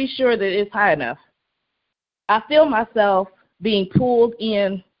 I'm pretty sure that it's high enough. I feel myself being pulled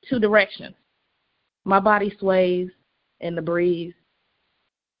in 2 directions. My body sways in the breeze.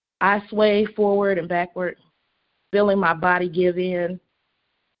 I sway forward and backward, feeling my body give in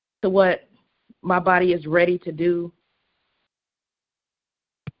to what my body is ready to do.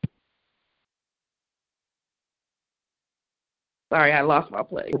 Sorry, I lost my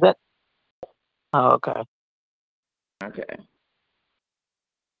place. Is that? Oh, okay. Okay.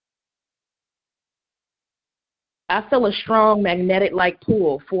 I feel a strong magnetic-like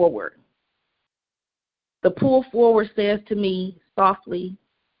pull forward. The pull forward says to me softly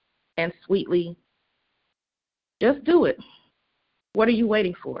and sweetly, just do it. What are you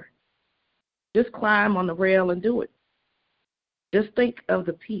waiting for? Just climb on the rail and do it. Just think of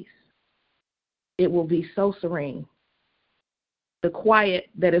the peace. It will be so serene. The quiet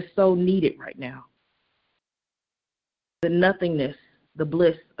that is so needed right now. The nothingness, the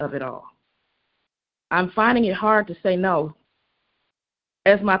bliss of it all. I'm finding it hard to say no.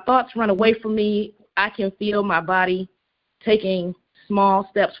 As my thoughts run away from me, I can feel my body taking small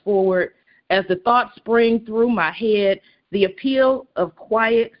steps forward. As the thoughts spring through my head, the appeal of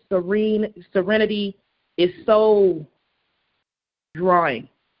quiet, serenity is so drawing.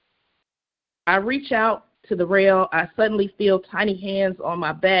 I reach out to the rail. I suddenly feel tiny hands on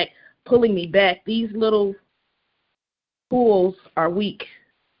my back, pulling me back. These little pulls are weak,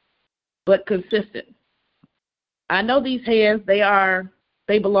 but consistent. I know these hands,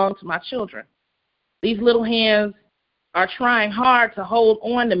 they belong to my children. These little hands are trying hard to hold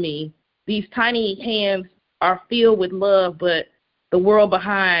on to me. These tiny hands are filled with love, but the world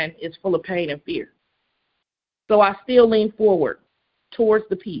behind is full of pain and fear. So I still lean forward towards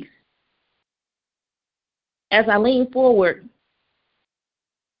the peace. As I lean forward,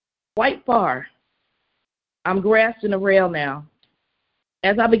 quite far, I'm grasping the rail now.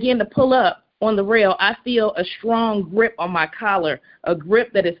 As I begin to pull up on the rail, I feel a strong grip on my collar, a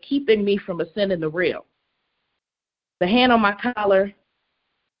grip that is keeping me from ascending the rail. The hand on my collar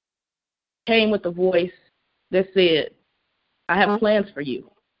came with a voice that said, I have plans for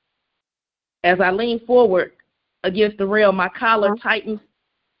you. As I lean forward against the rail, my collar tightens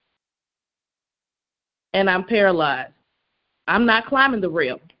and I'm paralyzed. I'm not climbing the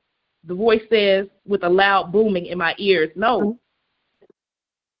rail. The voice says with a loud booming in my ears, no.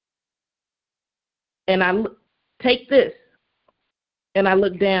 And I take this and I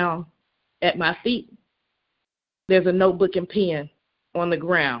look down at my feet. There's a notebook and pen on the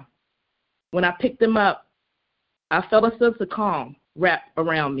ground. When I picked them up, I felt a sense of calm wrapped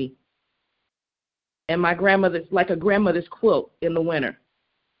around me. And my grandmother's, like a grandmother's quilt in the winter.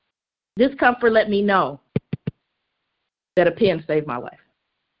 This comfort let me know that a pen saved my life.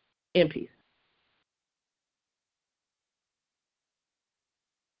 In peace.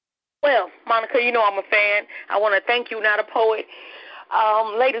 Well, Monica, you know I'm a fan. I want to thank you, Not a Poet.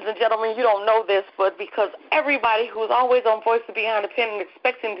 Ladies and gentlemen, you don't know this, but because everybody who's always on Voice Behind the Pen and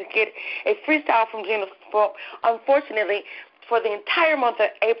expecting to get a freestyle from Gina, unfortunately, for the entire month of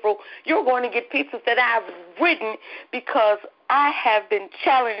April, you're going to get pieces that I've written because I have been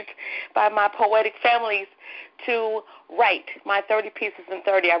challenged by my poetic families to write my 30 pieces in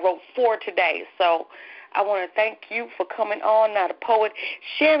 30. I wrote 4 today, so I want to thank you for coming on, Not a Poet,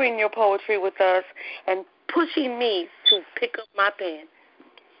 sharing your poetry with us, and pushing me to pick up my pen.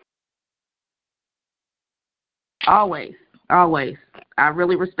 Always, always. I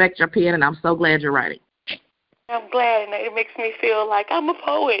really respect your pen, and I'm so glad you're writing. I'm glad, and it makes me feel like I'm a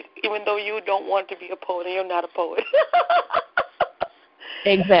poet, even though you don't want to be a poet, and you're not a poet.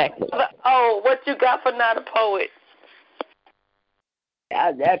 Exactly. Oh, what you got for Not a Poet?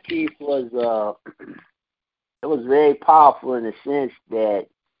 That piece was it was very powerful in the sense that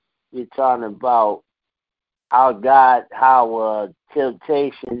we're talking about how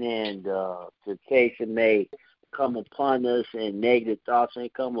temptation and temptation may come upon us and negative thoughts may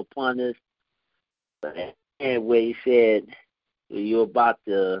come upon us. And where he said you're about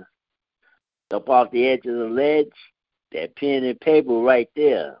to up off the edge of the ledge, that pen and paper right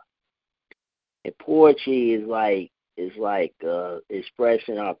there. And poetry is like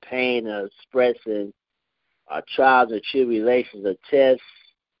expressing our pain, or expressing our trials and tribulations, or tests.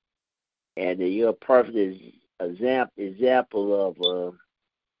 And you're a perfect example of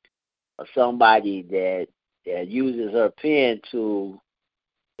somebody that uses her pen to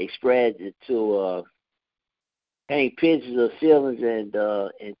express it, to paint pictures of feelings and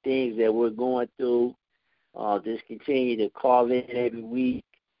things that we're going through. Just continue to call in every week.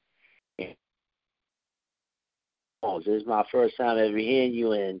 This is my first time ever hearing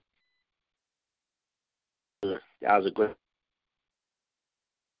you, and that was a great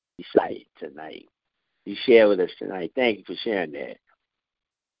sight tonight. You share with us tonight. Thank you for sharing that.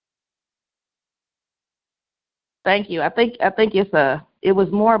 Thank you. I think it was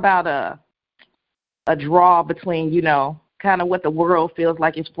more about a draw between, kind of what the world feels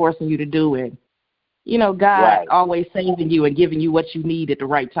like it's forcing you to do, and God always saving you and giving you what you need at the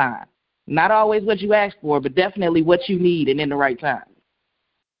right time. Not always what you ask for, but definitely what you need and in the right time.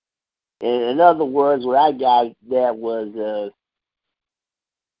 In other words, what I got that was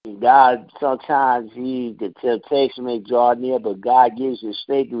God, sometimes the temptation may draw near, but God gives you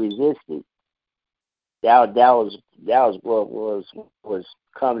strength to resist it. That was what was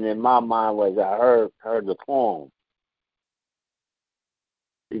coming in my mind as I heard the poem.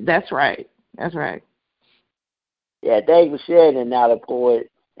 That's right. That's right. Yeah, thank you for sharing it, Not a Poet.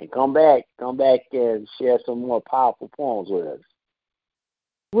 And come back and share some more powerful poems with us.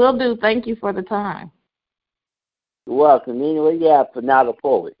 Will do. Thank you for the time. You're welcome. Anyway, yeah, for Not a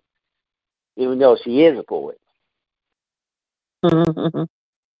Poet, even though she is a poet.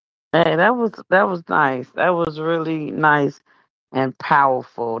 Hey, that was nice. That was really nice and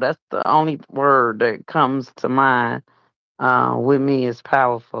powerful. That's the only word that comes to mind with me is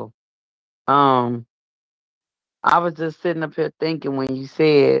powerful. Um, I was just sitting up here thinking when you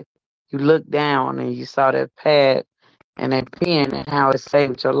said you looked down and you saw that pad and that pen and how it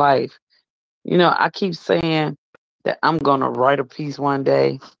saved your life. I keep saying that I'm gonna write a piece one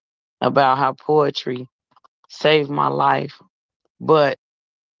day about how poetry saved my life, but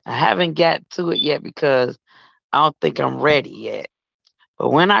I haven't got to it yet because I don't think I'm ready yet. But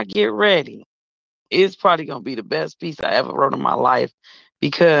when I get ready, it's probably gonna be the best piece I ever wrote in my life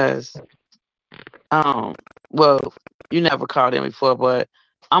because um well, you never called in before, but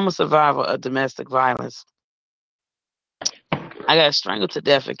I'm a survivor of domestic violence. I got strangled to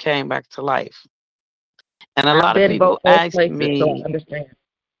death and came back to life. And a I've lot of been people both those ask places, so I me, understand.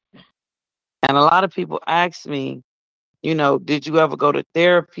 and a lot of people ask me, did you ever go to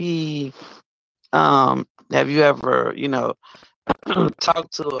therapy? Have you ever,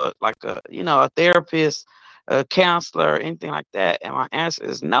 talked to a therapist, a counselor, anything like that? And my answer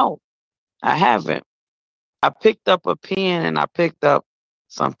is no, I haven't. I picked up a pen and I picked up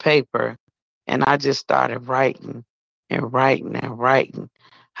some paper and I just started writing and writing and writing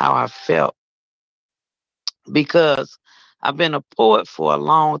how I felt because I've been a poet for a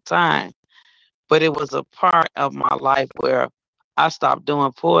long time, but it was a part of my life where I stopped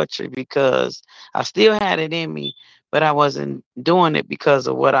doing poetry because I still had it in me, but I wasn't doing it because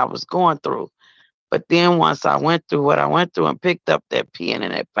of what I was going through. But then once I went through what I went through and picked up that pen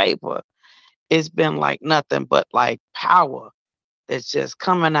and that paper, it's been like nothing but like power that's just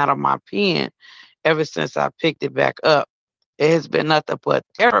coming out of my pen ever since I picked it back up. It has been nothing but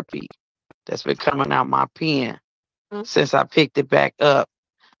therapy that's been coming out my pen since I picked it back up.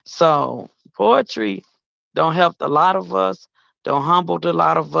 So poetry don't help a lot of us, don't humble a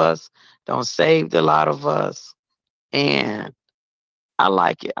lot of us, don't save a lot of us. And I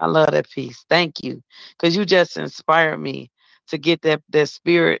like it. I love that piece. Thank you. Because you just inspired me to get that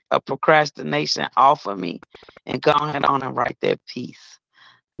spirit of procrastination off of me and go ahead on and write that piece.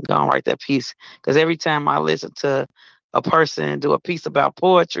 Go and write that piece. Because every time I listen to a person do a piece about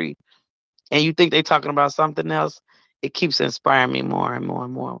poetry and you think they're talking about something else, it keeps inspiring me more and more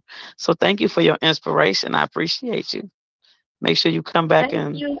and more. So thank you for your inspiration. I appreciate you. Make sure you come back Thank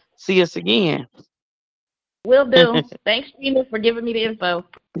and you. see us again. Will do. Thanks, Gina, for giving me the info.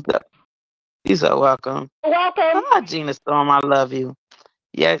 You're so welcome. Welcome. Ah, Gina Storm, I love you.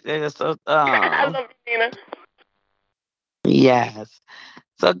 Yes, yes. So, I love you, Gina. yes.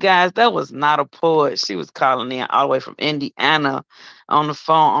 So, guys, that was not a poet. She was calling in all the way from Indiana on the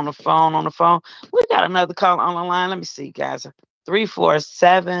phone, on the phone, on the phone. We got another call on the line. Let me see, guys.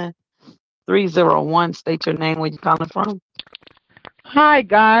 347-301. State your name, where you calling from. Hi,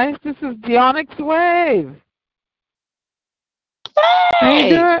 guys. This is the Onyx Wave. How you Hey,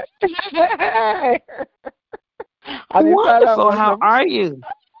 doing? Hey. wonderful. How are you?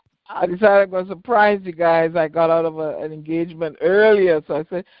 I decided I'm going to surprise you guys. I got out of an engagement earlier, so I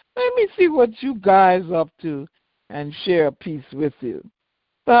said, let me see what you guys up to and share a piece with you.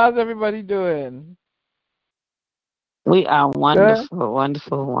 So how's everybody doing? We are Good? wonderful,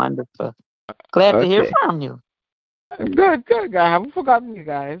 wonderful, wonderful. Glad to hear Okay. from you. Good, good. I haven't forgotten you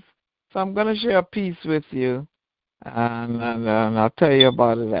guys. So I'm going to share a piece with you, and I'll tell you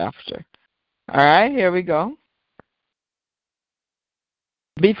about it after. All right, here we go.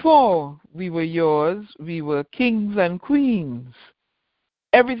 Before we were yours, we were kings and queens.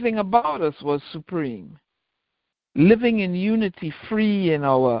 Everything about us was supreme. Living in unity, free in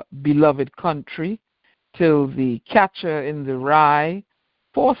our beloved country, till the catcher in the rye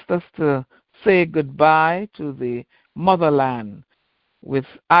forced us to say goodbye to the motherland, with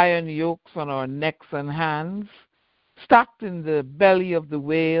iron yokes on our necks and hands. Stacked in the belly of the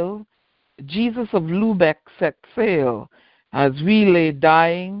whale, Jesus of Lubeck set sail. As we lay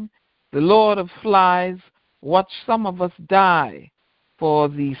dying, the Lord of Flies watched some of us die. For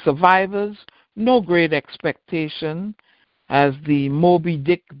the survivors, no great expectation, as the Moby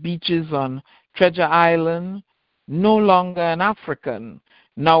Dick beaches on Treasure Island, no longer an African,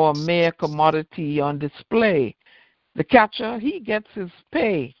 now a mere commodity on display. The catcher, he gets his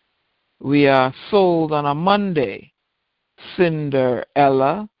pay. We are sold on a Monday.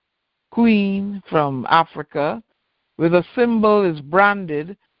 Cinderella, queen from Africa, with a symbol is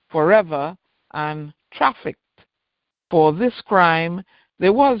branded forever and trafficked. For this crime,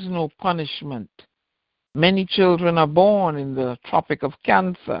 there was no punishment. Many children are born in the Tropic of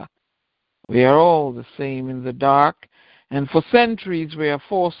Cancer. We are all the same in the dark, and for centuries we are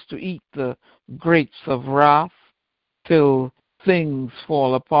forced to eat the grapes of wrath till things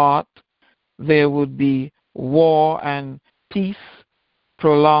fall apart. There would be war and peace,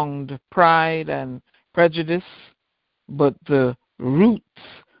 prolonged pride and prejudice, but the roots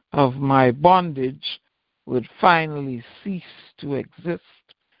of my bondage would finally cease to exist,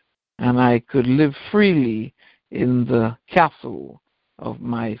 and I could live freely in the castle of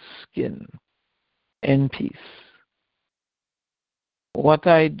my skin in peace. What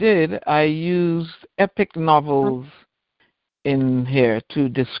I did, I used epic novels in here to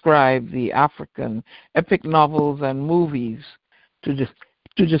describe the African, epic novels and movies to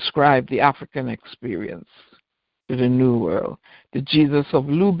describe the African experience to the New World. The Jesus of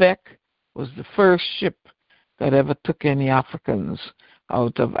Lubeck was the first ship that ever took any Africans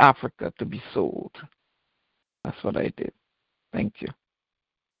out of Africa to be sold. That's what I did. Thank you.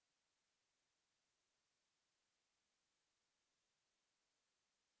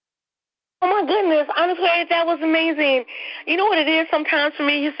 Oh my goodness, honestly, that was amazing. You know what it is sometimes for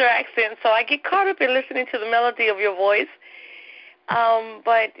me is your accent, so I get caught up in listening to the melody of your voice.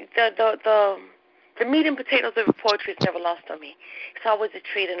 But the meat and potatoes of your poetry is never lost on me. It's always a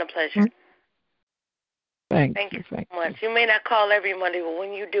treat and a pleasure. Thank you you so much. You may not call every Monday, but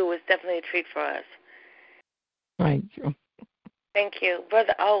when you do, it's definitely a treat for us. Thank you. Thank you.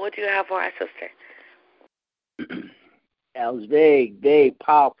 Brother O, what do you have for our sister? That was very, very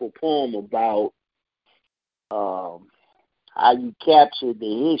powerful poem about how you captured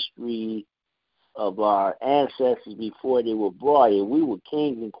the history of our ancestors before they were brought in. We were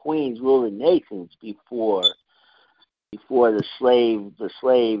kings and queens ruling nations before the slave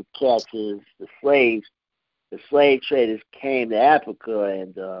catchers, the slave traders came to Africa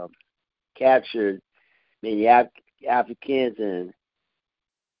and captured many Africans and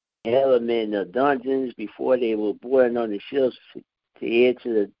held them in the dungeons before they were born on the ships to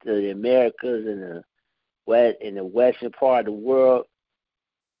enter the Americas and the western part of the world.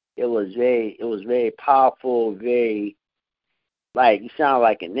 It was very powerful, very like you sound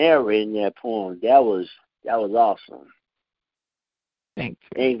like a narrator in that poem. That was awesome. Thank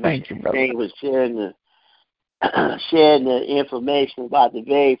you. Thank you, brother. Thank you for sharing the information about the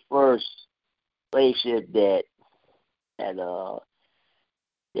very first spaceship that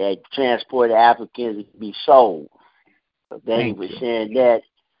transported Africans to be sold. So thank you for sharing that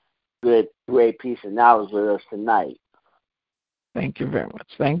great piece of knowledge with us tonight. Thank you very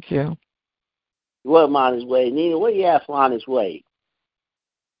much. Thank you. What Honest Way? Nina, what do you have for Honest Way?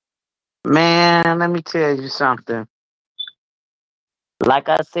 Man, let me tell you something. Like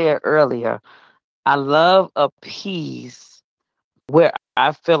I said earlier, I love a piece where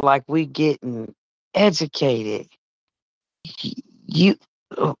I feel like we getting educated. You,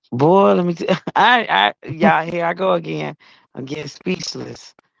 boy, let me. Y'all, here I go again. I'm getting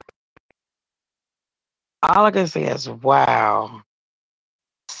speechless. All I can say is, wow.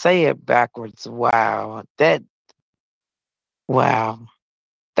 Say it backwards. Wow. Wow.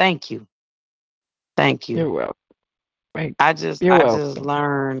 Thank you. Thank you. You're welcome. I just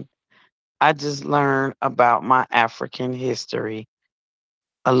learned about my African history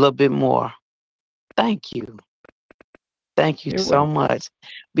a little bit more. Thank you. Thank you You're so welcome. much.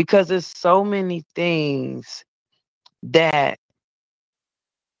 Because there's so many things that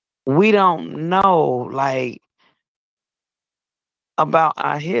we don't know, like, about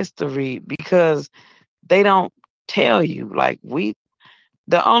our history because they don't tell you. Like,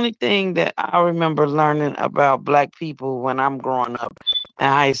 the only thing that I remember learning about Black people when I'm growing up in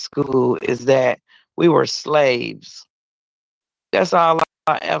high school is that we were slaves. That's all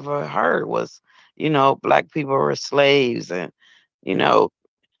I ever heard was, Black people were slaves, and you know,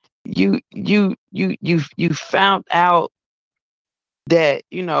 you found out that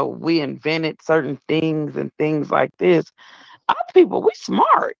we invented certain things and things like this. Our people, we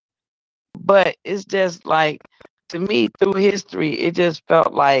smart, but it's just like, to me, through history, it just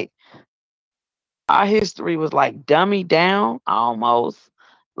felt like our history was like dummy down almost,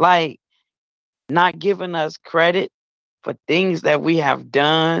 like not giving us credit for things that we have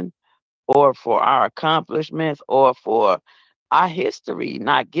done or for our accomplishments or for our history,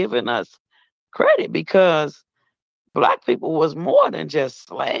 not giving us credit because Black people was more than just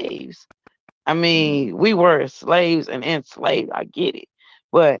slaves. I mean, we were slaves and enslaved. I get it.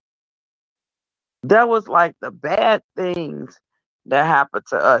 But that was like the bad things that happened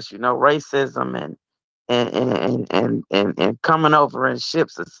to us, racism and coming over in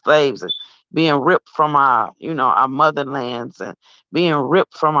ships as slaves and being ripped from our motherlands and being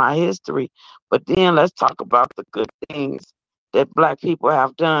ripped from our history. But then let's talk about the good things that Black people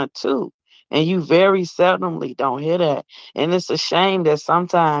have done too. And you very seldomly don't hear that. And it's a shame that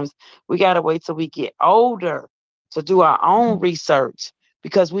sometimes we gotta wait till we get older to do our own research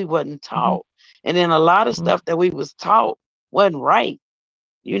because we wasn't taught. And then a lot of stuff that we was taught wasn't right,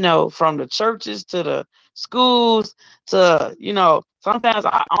 from the churches to the schools to, sometimes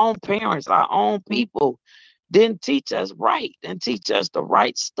our own parents, our own people didn't teach us right, didn't teach us the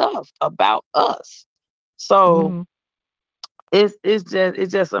right stuff about us. So it's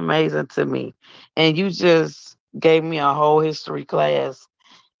just amazing to me. And you just gave me a whole history class,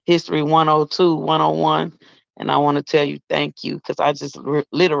 history 102, 101. And I want to tell you thank you because I just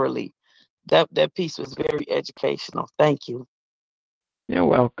literally that piece was very educational. Thank you. You're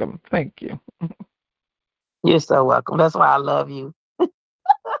welcome. Thank you. You're so welcome. That's why I love you.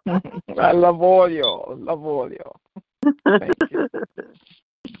 I love all y'all. Love all y'all. Thank you.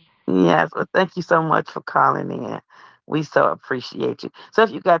 Yes, well, thank you so much for calling in. We so appreciate you. So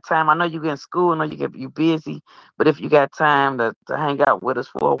if you got time, I know you get in school, I know you busy, but if you got time to hang out with us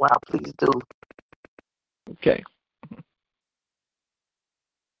for a while, please do. Okay.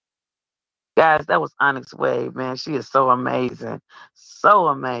 Guys, that was Onyx Wave, man. She is so amazing. So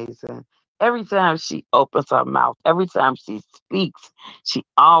amazing. Every time she opens her mouth, every time she speaks, she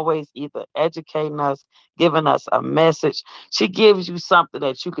always either educating us, giving us a message. She gives you something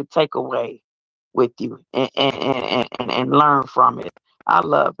that you could take away with you and learn from it. I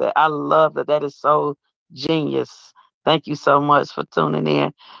love that. I love that. That is so genius. Thank you so much for tuning in.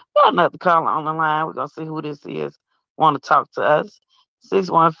 We got another caller on the line. We're going to see who this is. Want to talk to us?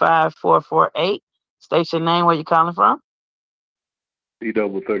 615-448. State your name, where you calling from.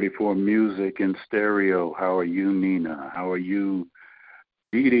 C-34 Music in Stereo. How are you, Nina? How are you,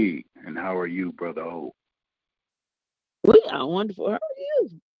 Dee Dee? And how are you, Brother O? We are wonderful. How are you?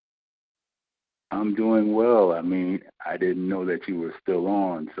 I'm doing well. I mean, I didn't know that you were still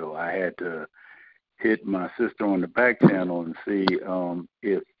on, so I had to hit my sister on the back channel and see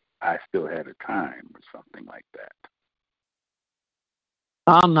if I still had a time or something like that.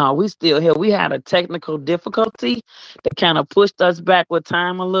 Oh no, we still here. We had a technical difficulty that kind of pushed us back with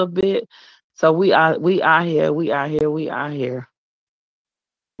time a little bit. So we are here. We are here. We are here.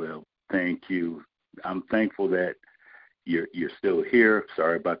 Well, thank you. I'm thankful that you're still here.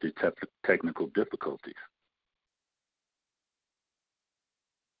 Sorry about the technical difficulties.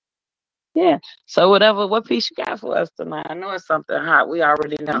 Yeah. So what piece you got for us tonight? I know it's something hot. We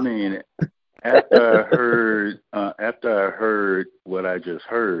already know. I mean, after I heard what I just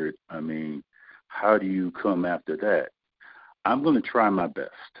heard, I mean, how do you come after that? I'm going to try my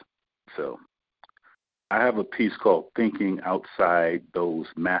best. So I have a piece called Thinking Outside Those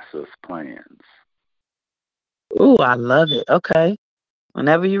Massive Plans. Ooh, I love it. Okay.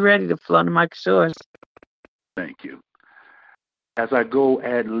 Whenever you're ready, the floor on the mic is yours. Thank you. As I go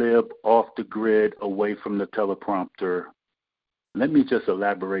ad lib off the grid away from the teleprompter, let me just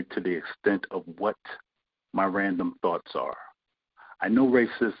elaborate to the extent of what my random thoughts are. I know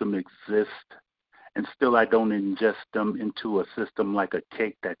racism exists, and still I don't ingest them into a system like a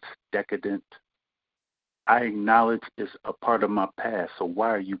cake that's decadent. I acknowledge it's a part of my past, so why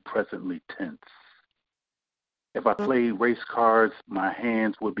are you presently tense? If I played race cards, my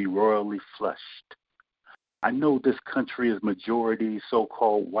hands would be royally flushed. I know this country is majority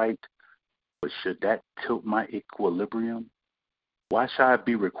so-called white, but should that tilt my equilibrium? Why should I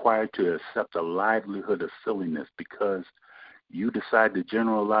be required to accept a livelihood of silliness because you decide to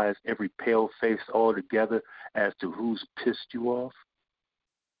generalize every pale face altogether as to who's pissed you off?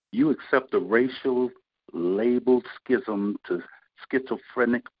 You accept the racial labeled schism to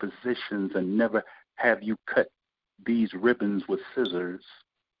schizophrenic positions and never have you cut these ribbons with scissors.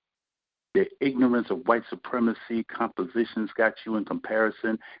 The ignorance of white supremacy compositions got you in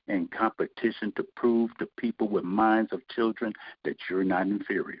comparison and competition to prove to people with minds of children that you're not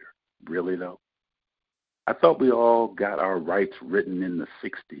inferior. Really, though? I thought we all got our rights written in the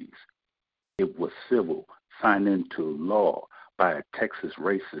 60s. It was civil, signed into law by a Texas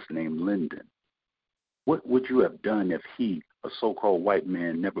racist named Lyndon. What would you have done if he, a so-called white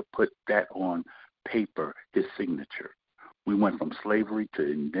man, never put that on paper, his signature? We went from slavery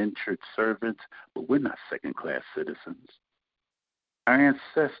to indentured servants, but we're not second-class citizens. Our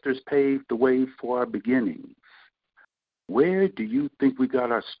ancestors paved the way for our beginnings. Where do you think we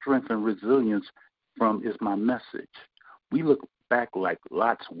got our strength and resilience from is my message. We look back like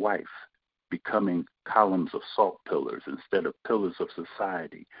Lot's wife, becoming columns of salt pillars instead of pillars of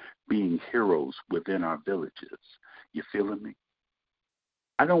society, being heroes within our villages. You feeling me?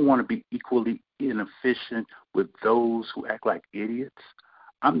 I don't want to be equally inefficient with those who act like idiots.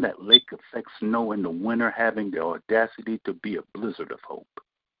 I'm that lake effect snow in the winter having the audacity to be a blizzard of hope.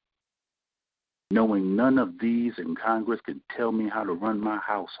 Knowing none of these in Congress can tell me how to run my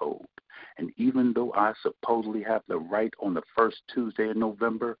household. And even though I supposedly have the right on the first Tuesday in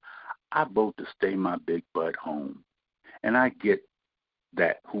November, I vote to stay my big butt home. And I get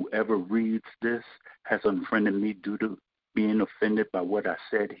that whoever reads this has unfriended me due to being offended by what I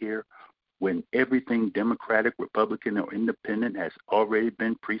said here, when everything Democratic, Republican, or Independent has already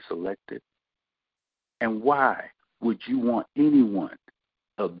been pre-selected? And why would you want any one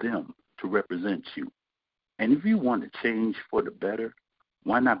of them to represent you? And if you want to change for the better,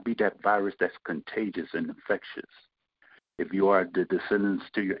 why not be that virus that's contagious and infectious? If you are the descendants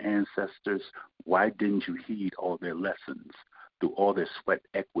to your ancestors, why didn't you heed all their lessons? Through all their sweat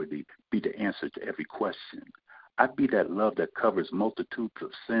equity, be the answer to every question. I'd be that love that covers multitudes of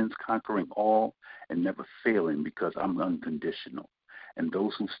sins, conquering all and never failing because I'm unconditional. And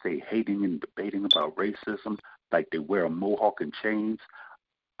those who stay hating and debating about racism like they wear a mohawk and chains,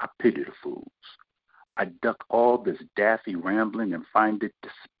 I pity the fools. I duck all this daffy rambling and find it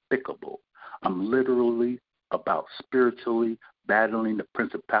despicable. I'm literally about spiritually battling the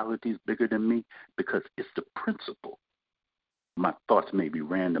principalities bigger than me because it's the principle. My thoughts may be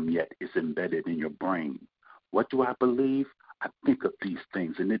random, yet it's embedded in your brain. What do I believe? I think of these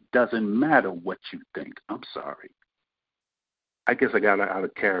things, and it doesn't matter what you think. I'm sorry. I guess I got out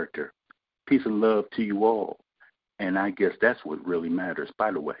of character. Peace and love to you all. And I guess that's what really matters.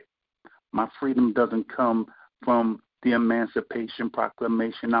 By the way, my freedom doesn't come from the Emancipation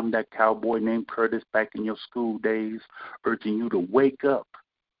Proclamation. I'm that cowboy named Curtis back in your school days, urging you to wake up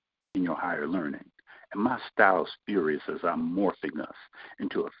in your higher learning. And my style's furious as I'm morphing us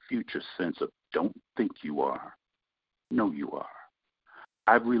into a future sense of don't think you are, know you are.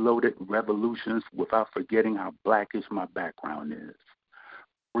 I've reloaded revolutions without forgetting how blackish my background is.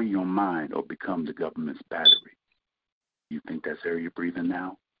 Free your mind or become the government's battery. You think that's air you're breathing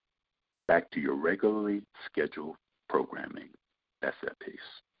now? back to your regularly scheduled programming. That's that piece.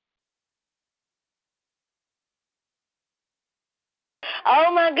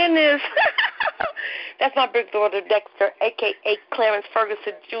 Oh, my goodness. That's my big daughter, Dexter, a.k.a. Clarence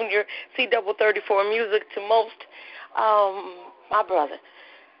Ferguson Jr., C-34 music to most. My brother.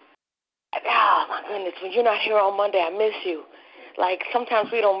 Oh, my goodness. When you're not here on Monday, I miss you. Like,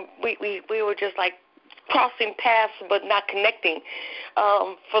 sometimes we were just like crossing paths but not connecting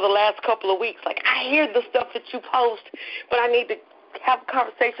for the last couple of weeks. Like, I hear the stuff that you post, but I need to have a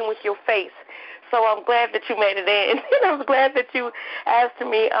conversation with your face. So I'm glad that you made it in. And I'm glad that you asked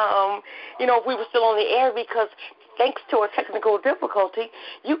me, if we were still on the air, because thanks to a technical difficulty,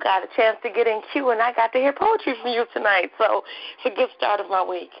 you got a chance to get in queue, and I got to hear poetry from you tonight. So it's a good start of my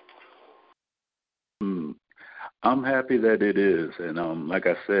week. I'm happy that it is. And like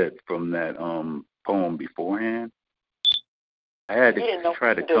I said, from that poem beforehand, I had to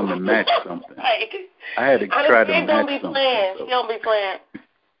try to come and match something. Right. I had to try to match something. She don't be playing.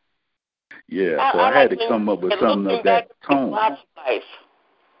 Yeah, so I had to come up with something of that tone. Life.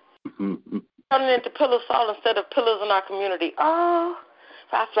 Turning into pillow salt instead of pillars in our community. Oh,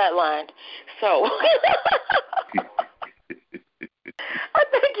 I flatlined. So I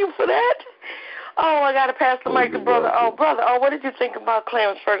thank you for that. Oh, I got to pass the mic to brother. Oh, brother. Oh, what did you think about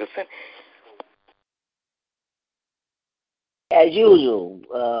Clarence Ferguson? As usual,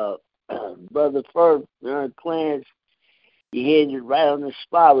 Brother Clarence, you hit it right on the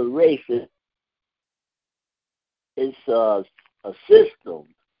spot with racism. It's a system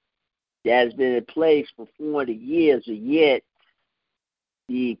that has been in place for 40 years, and yet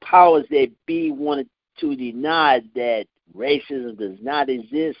the powers that be wanted to deny that racism does not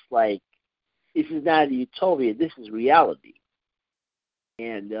exist. Like, this is not a utopia, this is reality.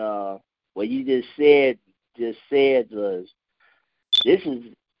 And what you just said was, this is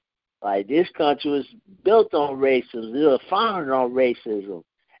like, this country was built on racism, it was founded on racism,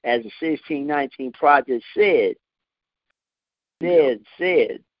 as the 1619 Project said,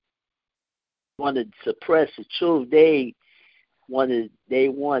 want to suppress the truth. They want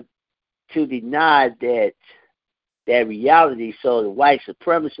to deny that reality. So the white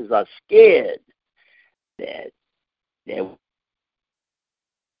supremacists are scared that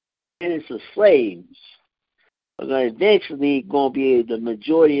innocent slaves are going to eventually be the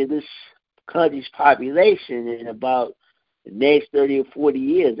majority of this country's population in about the next 30 or 40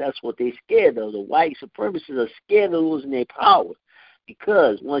 years. That's what they're scared of. The white supremacists are scared of losing their power,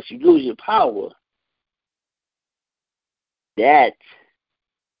 because once you lose your power, that,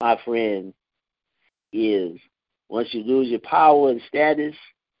 my friend, is, once you lose your power and status,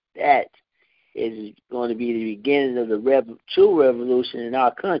 that is going to be the beginning of the true revolution in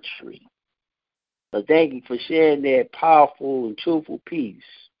our country. So thank you for sharing that powerful and truthful piece.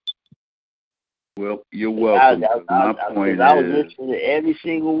 Well, you're welcome. My point I was listening to every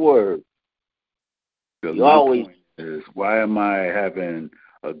single word. Point is, why am I having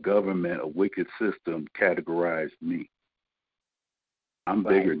a government, a wicked system, categorize me? I'm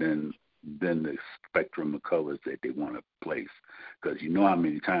bigger than the spectrum of colors that they want to place, because you know how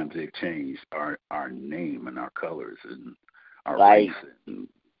many times they've changed our name and our colors and our race. And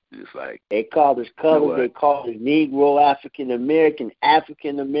it's like, they call us colors. They call us Negro, African American.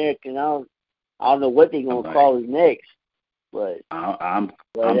 I don't know what they're gonna call us next. But I'm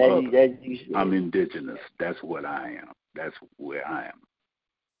indigenous. That's what I am. That's where I am.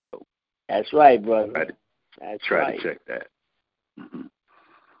 So that's right, brother. Try to check that. Mm-hmm.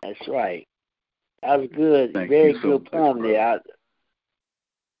 That's right. That was good. Very good poem there.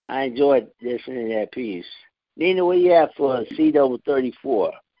 I enjoyed listening to that piece. Nina, what do you have for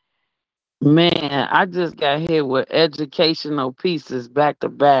C-34? Man, I just got hit with educational pieces back to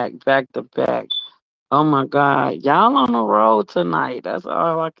back. Oh my God. Y'all on the road tonight. That's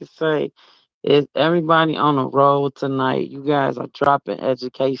all I can say. Is everybody on the road tonight. You guys are dropping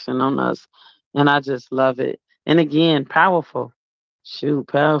education on us. And I just love it. And again, powerful. Shoot,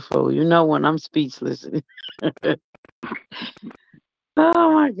 powerful. You know when I'm speechless.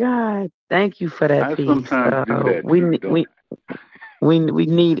 Oh my God. Thank you for that I piece. sometimes do that too, we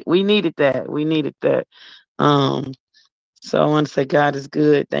needed that. We needed that. Um So I want to say God is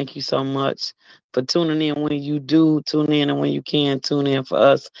good. Thank you so much for tuning in when you do tune in, and when you can tune in for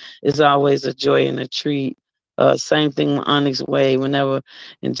us. It's always a joy and a treat. Same thing with Onyx Way, whenever,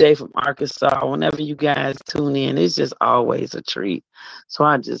 and Jay from Arkansas, whenever you guys tune in, it's just always a treat. So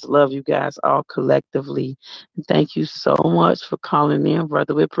I just love you guys all collectively. And thank you so much for calling in,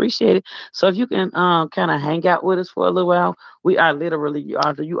 brother. We appreciate it. So if you can kind of hang out with us for a little while, we are literally, you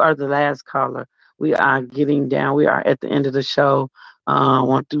are the last caller. We are getting down. We are at the end of the show. I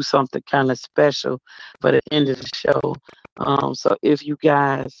want to do something kind of special for the end of the show. So if you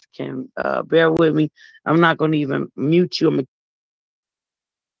guys can bear with me, I'm not going to even mute you.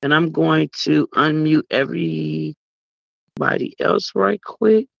 And I'm going to unmute everybody else right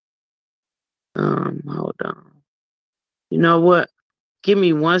quick. Hold on. You know what? Give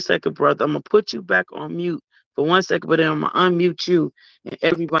me 1 second, brother. I'm gonna put you back on mute for 1 second, but then I'm gonna unmute you and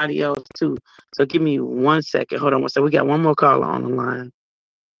everybody else too. So give me 1 second. Hold on 1 second. We got one more caller on the line.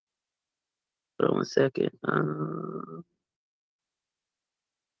 Hold on 1 second.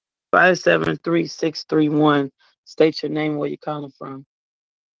 573-631. State your name, where you calling from.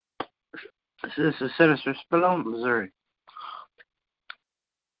 This is Sinister Spittle, Missouri.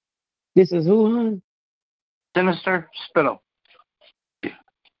 This is who, hon? Sinister Spittle.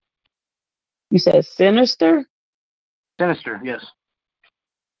 You said Sinister? Sinister, yes.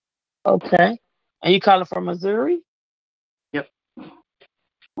 Okay. And you calling from Missouri? Yep.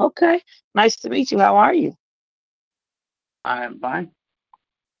 Okay. Nice to meet you. How are you? I am fine.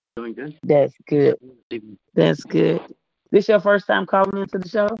 Doing good. That's good. That's good. This your first time calling into the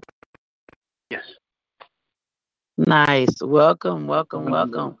show? Yes. Nice. Welcome, welcome,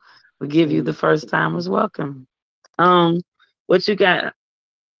 welcome. We give you the first timers welcome. What you got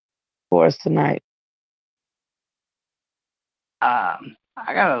for us tonight? I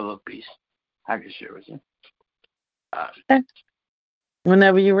got a little piece I can share with you. Okay.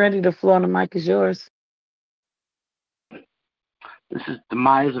 Whenever you're ready, the floor on the mic is yours. This is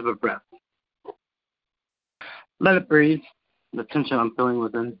Demise of a Breath. Let it breathe. The tension I'm feeling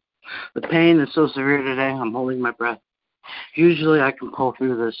within. The pain is so severe today, I'm holding my breath. Usually I can pull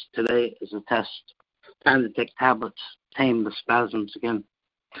through this. Today is a test. Time to take tablets, tame the spasms again,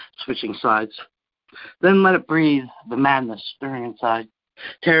 switching sides. Then let it breathe, the madness stirring inside.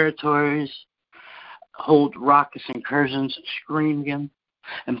 Territories hold raucous incursions, scream again.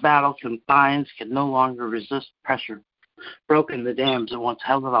 And battle confines can no longer resist pressure. Broken the dams that once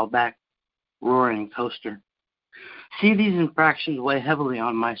held it all back, roaring coaster. See, these infractions weigh heavily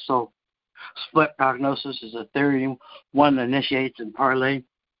on my soul. Split prognosis is a theory one initiates in parlay.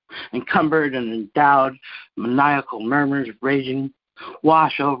 Encumbered and endowed, maniacal murmurs raging,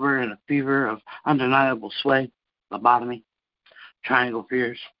 wash over in a fever of undeniable sway. Lobotomy, triangle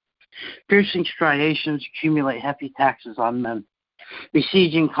fears. Piercing striations accumulate heavy taxes on men.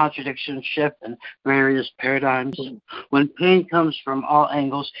 Besieging contradictions shift in various paradigms. When pain comes from all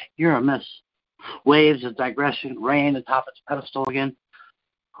angles, you're amiss. Waves of digression rain atop its pedestal again.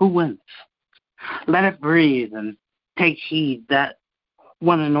 Who wins? Let it breathe and take heed that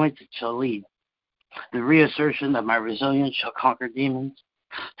one anointed shall lead. The reassertion that my resilience shall conquer demons.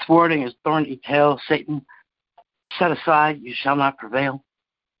 Thwarting his thorny tail, Satan, set aside, you shall not prevail.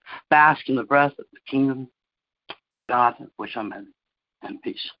 Bask in the breath of the kingdom, God, which I'm in, and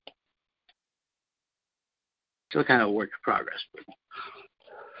peace. So kind of a work in progress. But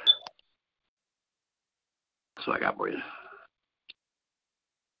that's what I got for you.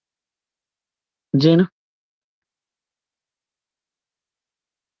 Gina?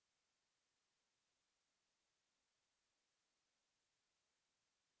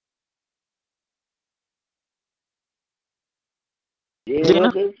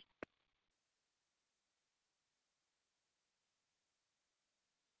 Gina?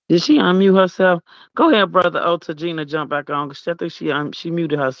 Did she unmute herself? Go ahead, brother. Oh, to Gina jump back on because I think she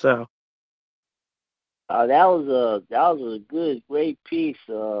muted herself. That was a good, great piece.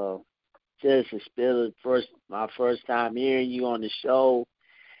 Just my first time hearing you on the show.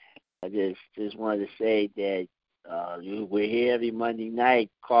 I just wanted to say that we're here every Monday night.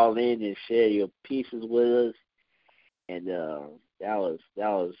 Call in and share your pieces with us, and that was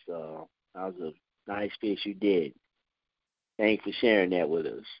a nice piece you did. Thanks for sharing that with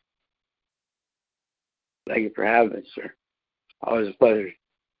us. Thank you for having me, sir. Always a pleasure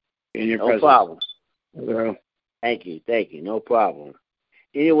being your presence. No problem. Well, thank you. No problem.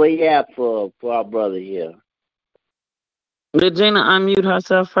 Anyway, yeah, for our brother here. Did Gina unmute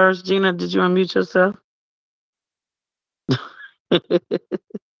herself first? Gina, did you unmute yourself? That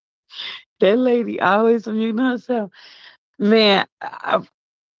lady always unmuting herself. Man,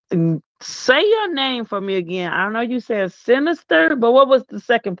 say your name for me again. I know you said Sinister, but what was the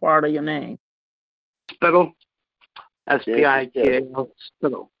second part of your name? Spittle. S-P-I-T-A-L.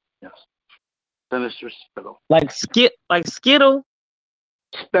 Spittle. Yes. Sinister Spittle. Like Skittle?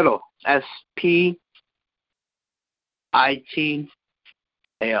 Spittle. S-P-I-T-A-L.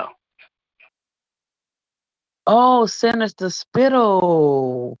 Oh, Sinister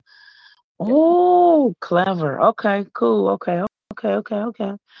Spittle. Oh, clever. Okay, cool. Okay.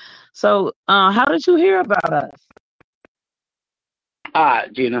 So, how did you hear about us?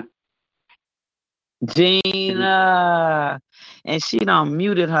 Gina. Gina. And she done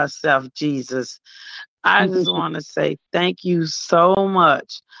muted herself, Jesus. I just want to say thank you so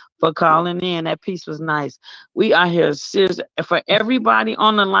much for calling in. That piece was nice. We are here serious for everybody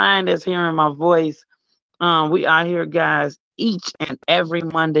on the line that's hearing my voice. We are here, guys, each and every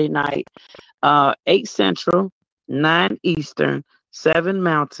Monday night, 8 Central, 9 Eastern, 7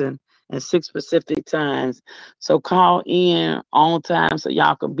 Mountain, and 6 Pacific times. So call in on time so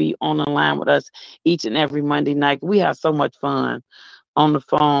y'all can be on the line with us each and every Monday night. We have so much fun on the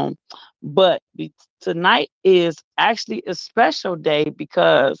phone. But tonight is actually a special day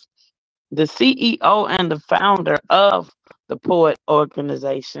because the CEO and the founder of the P.O.E.T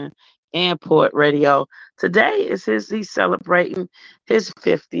organization and P.O.E.T Radio, today is he's celebrating his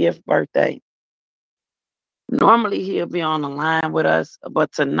 50th birthday. Normally he'll be on the line with us,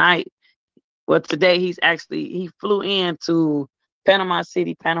 but today he flew into Panama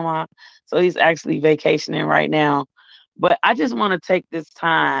City, Panama, so he's actually vacationing right now. But I just want to take this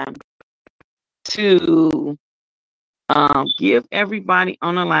time to give everybody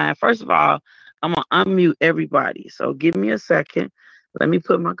on the line. First of all, I'm gonna unmute everybody. So give me a second. Let me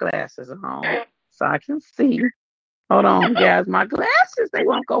put my glasses on so I can see. Hold on, guys. My glasses, they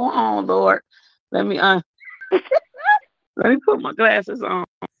won't go on, Lord. Let me let me put my glasses on.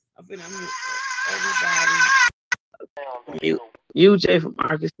 I've been unmute everybody. Mute. UJ from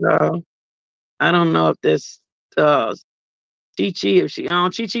Arkansas. I don't know if this Chi Chi, if she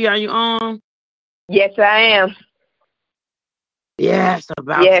on. Chi Chi, are you on? Yes, I am. Yes,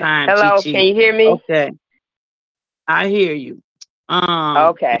 about Yes. time, Hello, Chi Chi. can you hear me? Okay, I hear you.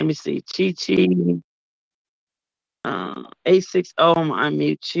 Okay. Let me see. Chi Chi. 860, I'm gonna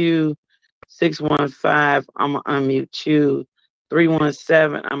unmute you. 615, I'm gonna unmute you.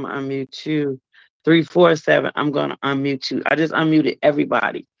 317, I'm gonna unmute you. 347, I'm gonna unmute you. I just unmuted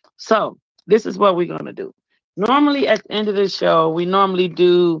everybody. So this is what we're gonna do. Normally at the end of the show, we normally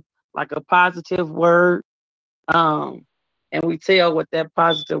do like a positive word. Um, and we tell what that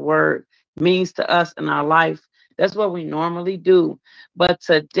positive word means to us in our life. That's what we normally do. But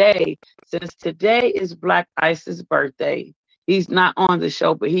today, since today is Black Ice's birthday, he's not on the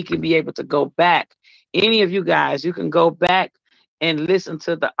show, but he can be able to go back. Any of you guys, you can go back and listen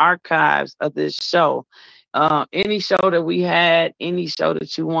to the archives of this show. Any show that we had, any show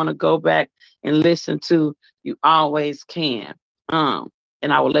that you want to go back and listen to, you always can.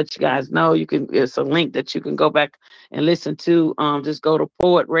 And I will let you guys know. It's a link that you can go back and listen to. Just go to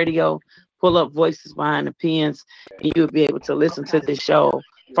P.O.E.T Radio, pull up Voices Behind the Pens, and you'll be able to listen to this show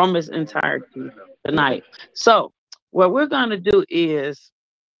from its entirety tonight. So what we're going to do is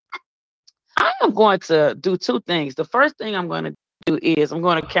I am going to do two things. The first thing I'm going to do is I'm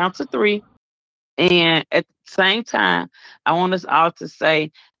going to count to 3. And at the same time, I want us all to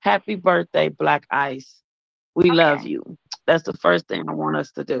say, Happy birthday, Black Ice. We love you. That's the first thing I want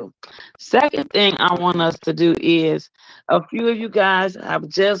us to do. Second thing I want us to do is a few of you guys have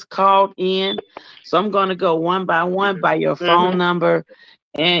just called in. So I'm going to go one by your phone number.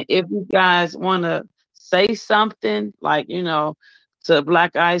 And if you guys want to say something like, to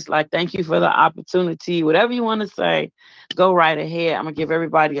Black Ice, like, thank you for the opportunity, whatever you want to say, go right ahead. I'm going to give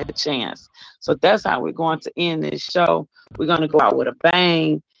everybody a chance. So that's how we're going to end this show. We're going to go out with a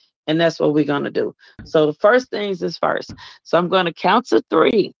bang. And that's what we're going to do. So the first things is first. So I'm going to count to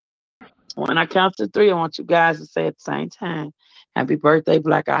 3. When I count to 3, I want you guys to say at the same time, Happy birthday,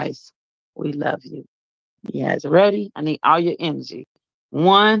 Black Ice. We love you. You guys ready? I need all your energy.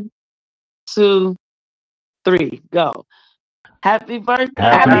 1, 2, 3, go. Happy birthday,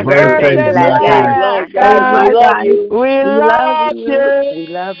 Happy Black birthday, Ice. Black Ice. Black Happy guys, we love birthday. you. We We love love you. you. We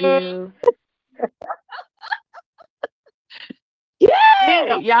love you.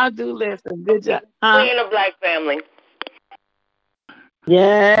 Yay! Y'all do listen. Good job. We in a black family.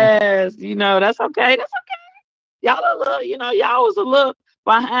 Yes. That's okay. That's okay. Y'all a little, y'all was a little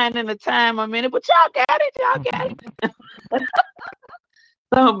behind in the time a minute, but y'all got it. Y'all got it.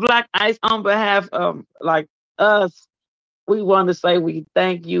 So Black Ice, on behalf of like us, we want to say we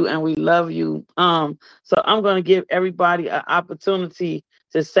thank you and we love you. So I'm gonna give everybody an opportunity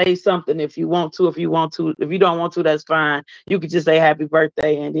to say something if you want to. If you want to, if you don't want to, that's fine. You could just say happy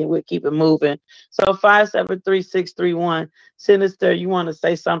birthday and then we'll keep it moving. So 573-631, Sinister, you want to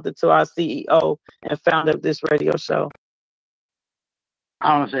say something to our CEO and founder of this radio show?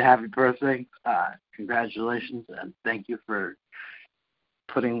 I want to say happy birthday. Congratulations, and thank you for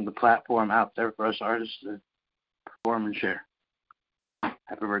putting the platform out there for us artists to perform and share.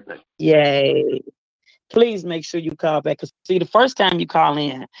 Happy birthday. Yay. please make sure you call back. Because see, the first time you call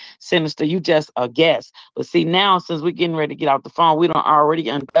in, Sinister, you just a guest. But see, now since we're getting ready to get off the phone, we don't already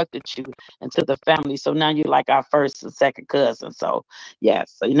inducted you into the family. So now you're like our first and second cousin. So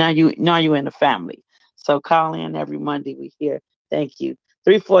yes, so now you're in the family. So call in every Monday. We here. Thank you.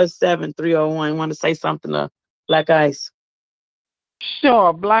 347-301. Want to say something to Black Ice?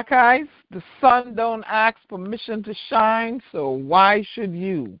 Sure, Black Ice, the sun don't ask permission to shine, so why should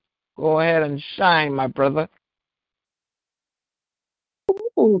you? Go ahead and shine, my brother.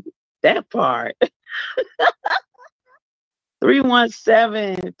 Ooh, that part.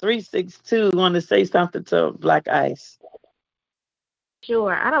 317-362. Want to say something to Black Ice?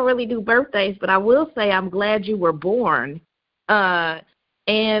 Sure. I don't really do birthdays, but I will say I'm glad you were born.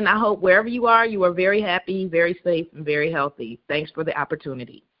 And I hope wherever you are very happy, very safe, and very healthy. Thanks for the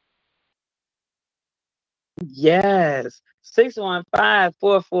opportunity. Yes.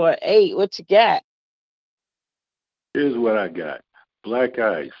 615-448. What you got? Here's what I got. Black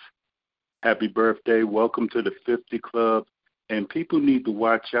Ice, happy birthday. Welcome to the 50 Club. And people need to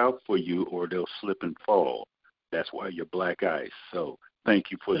watch out for you or they'll slip and fall. That's why you're Black Ice. So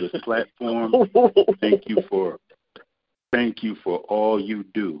thank you for this platform. Thank you for all you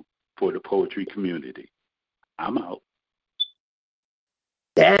do for the poetry community. I'm out.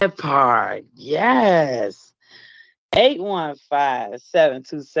 That part. Yes.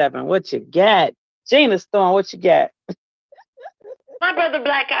 815-727. What you got? Gina Storm, what you got? My brother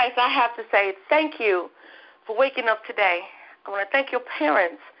Black Ice, I have to say thank you for waking up today. I want to thank your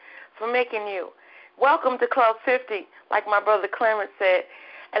parents for making you. Welcome to Club 50, like my brother Clarence said.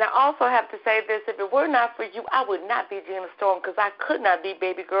 And I also have to say this, if it were not for you, I would not be Gina Storm because I could not be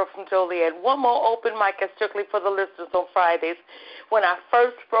Baby Girl from Joliet. One more open mic at Strictly for the Listeners on Fridays. When I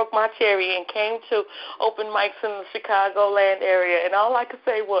first broke my cherry and came to open mics in the Chicagoland area, and all I could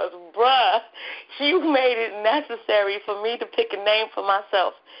say was, bruh, you made it necessary for me to pick a name for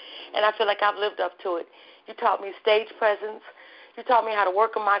myself. And I feel like I've lived up to it. You taught me stage presence. You taught me how to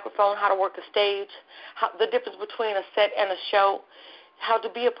work a microphone, how to work a stage, the difference between a set and a show, how to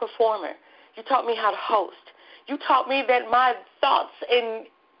be a performer. You taught me how to host. You taught me that my thoughts and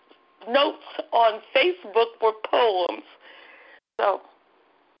notes on Facebook were poems. So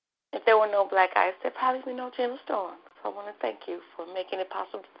if there were no Black Ice, there'd probably be no Gina Storm. So I want to thank you for making it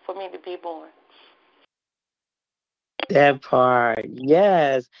possible for me to be born. That part.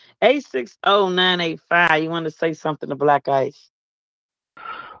 Yes. 860-985. You want to say something to Black Ice?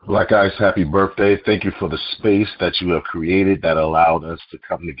 Black Ice, happy birthday. Thank you for the space that you have created that allowed us to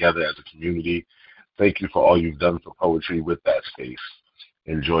come together as a community. Thank you for all you've done for poetry with that space.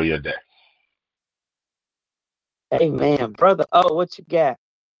 Enjoy your day. Amen. Brother O, what you got?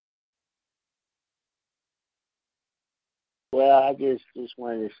 Well, I just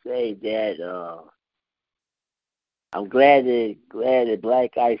wanted to say that I'm glad that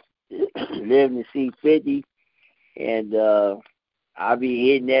Black Ice lived to see 50, and I'll be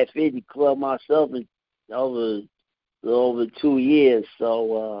hitting that 50 club myself in over 2 years.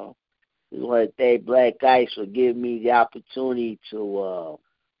 So just want to thank Black Ice for giving me the opportunity to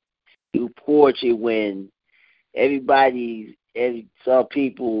do poetry when some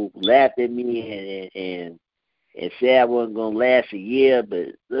people laughed at me and said I wasn't gonna last a year,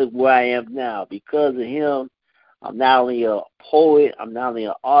 but look where I am now. Because of him, I'm not only a poet, I'm not only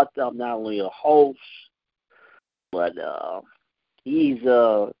an author, I'm not only a host, but he's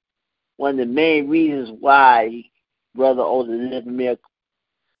one of the main reasons why Brother Older Livermere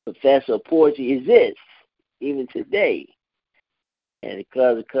Professor of Poetry exists, even today. And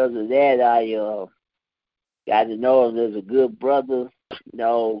because of that, I got to know him as a good brother. You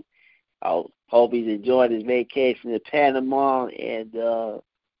know, I hope he's enjoying his vacation in Panama, and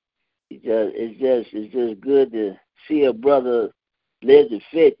it's just good to see a brother live to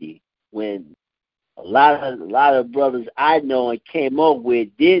 50 when a lot of brothers I know and came up with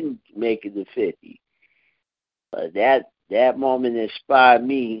didn't make it to 50. But that moment inspired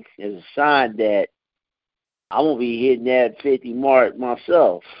me as a sign that I'm gonna be hitting that 50 mark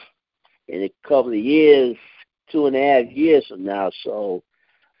myself in a couple of years, 2.5 years from now. So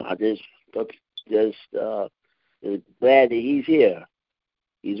I just glad that he's here.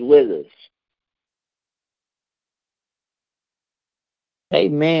 He's with us.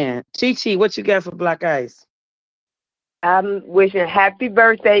 Amen. Chi-Chi, what you got for Black Ice? I'm wishing happy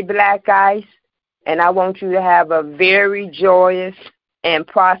birthday, Black Ice, and I want you to have a very joyous and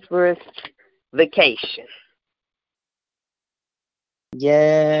prosperous vacation.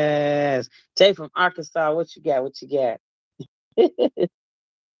 Yes. Jay from Arkansas, what you got? What you got?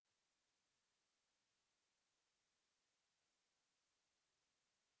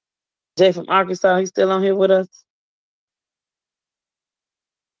 Jay from Arkansas, he's still on here with us.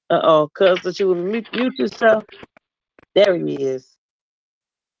 Cuz that you would mute yourself. There he is.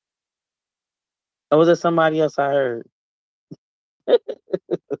 Or was it somebody else I heard?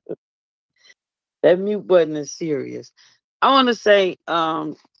 That mute button is serious. I want to say,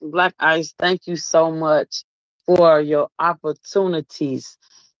 Black Ice, thank you so much for your opportunities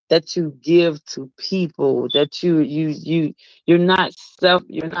that you give to people. That you're not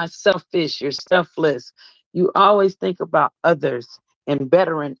selfish. You're selfless. You always think about others and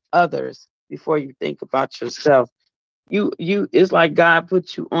bettering others before you think about yourself. It's like God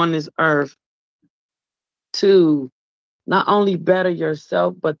put you on this earth to not only better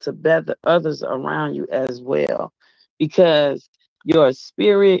yourself, but to better others around you as well. Because your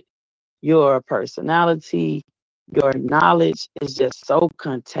spirit, your personality, your knowledge is just so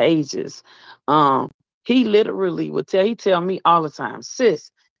contagious. He literally he tell me all the time,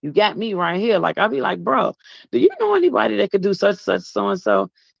 sis, you got me right here. Like I'll be like, bro, do you know anybody that could do such, so and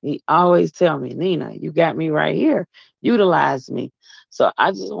so? He always tell me, Nina, you got me right here. Utilize me. So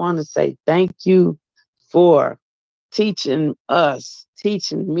I just want to say thank you for teaching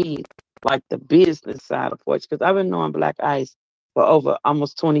me like the business side of Porch, because I've been knowing Black Ice for over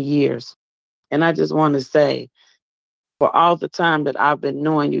almost 20 years. And I just want to say, for all the time that I've been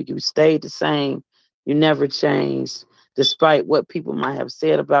knowing you, you stayed the same. You never changed. Despite what people might have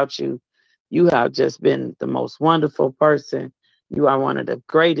said about you, you have just been the most wonderful person. You are one of the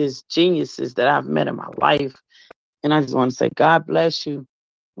greatest geniuses that I've met in my life. And I just want to say, God bless you.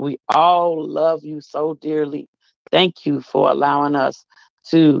 We all love you so dearly. Thank you for allowing us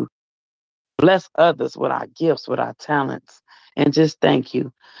to bless others with our gifts, with our talents. And just thank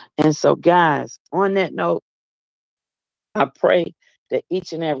you. And so, guys, on that note, I pray that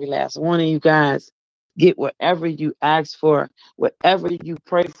each and every last one of you guys get whatever you ask for, whatever you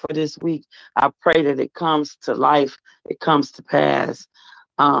pray for this week. I pray that it comes to life, it comes to pass.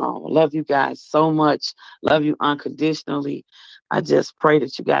 Love you guys so much. Love you unconditionally. I just pray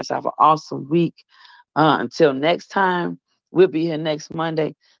that you guys have an awesome week. Until next time, we'll be here next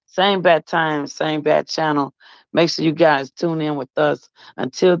Monday. Same bad time, same bad channel. Make sure you guys tune in with us.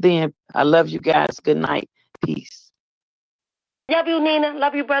 Until then, I love you guys. Good night. Peace. Love you, Nina.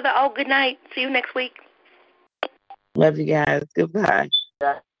 Love you, brother. Oh, good night. See you next week. Love you guys. Goodbye.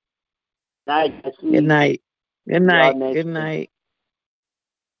 Night. Good night. Good night. Good night.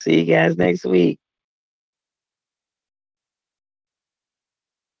 See you guys next week.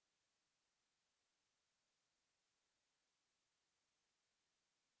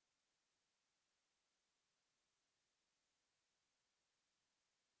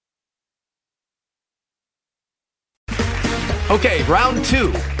 Okay, round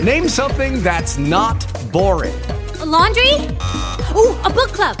two. Name something that's not boring. A laundry? Ooh, a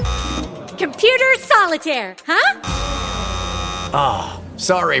book club. Computer solitaire, huh? Ah, oh,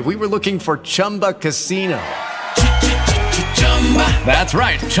 sorry, we were looking for Chumba Casino. That's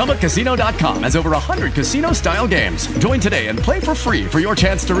right, ChumbaCasino.com has over 100 casino-style games. Join today and play for free for your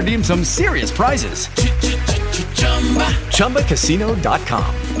chance to redeem some serious prizes.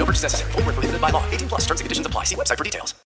 ChumbaCasino.com. No purchase necessary. Void where prohibited by law. 18+ terms and conditions apply. See website for details.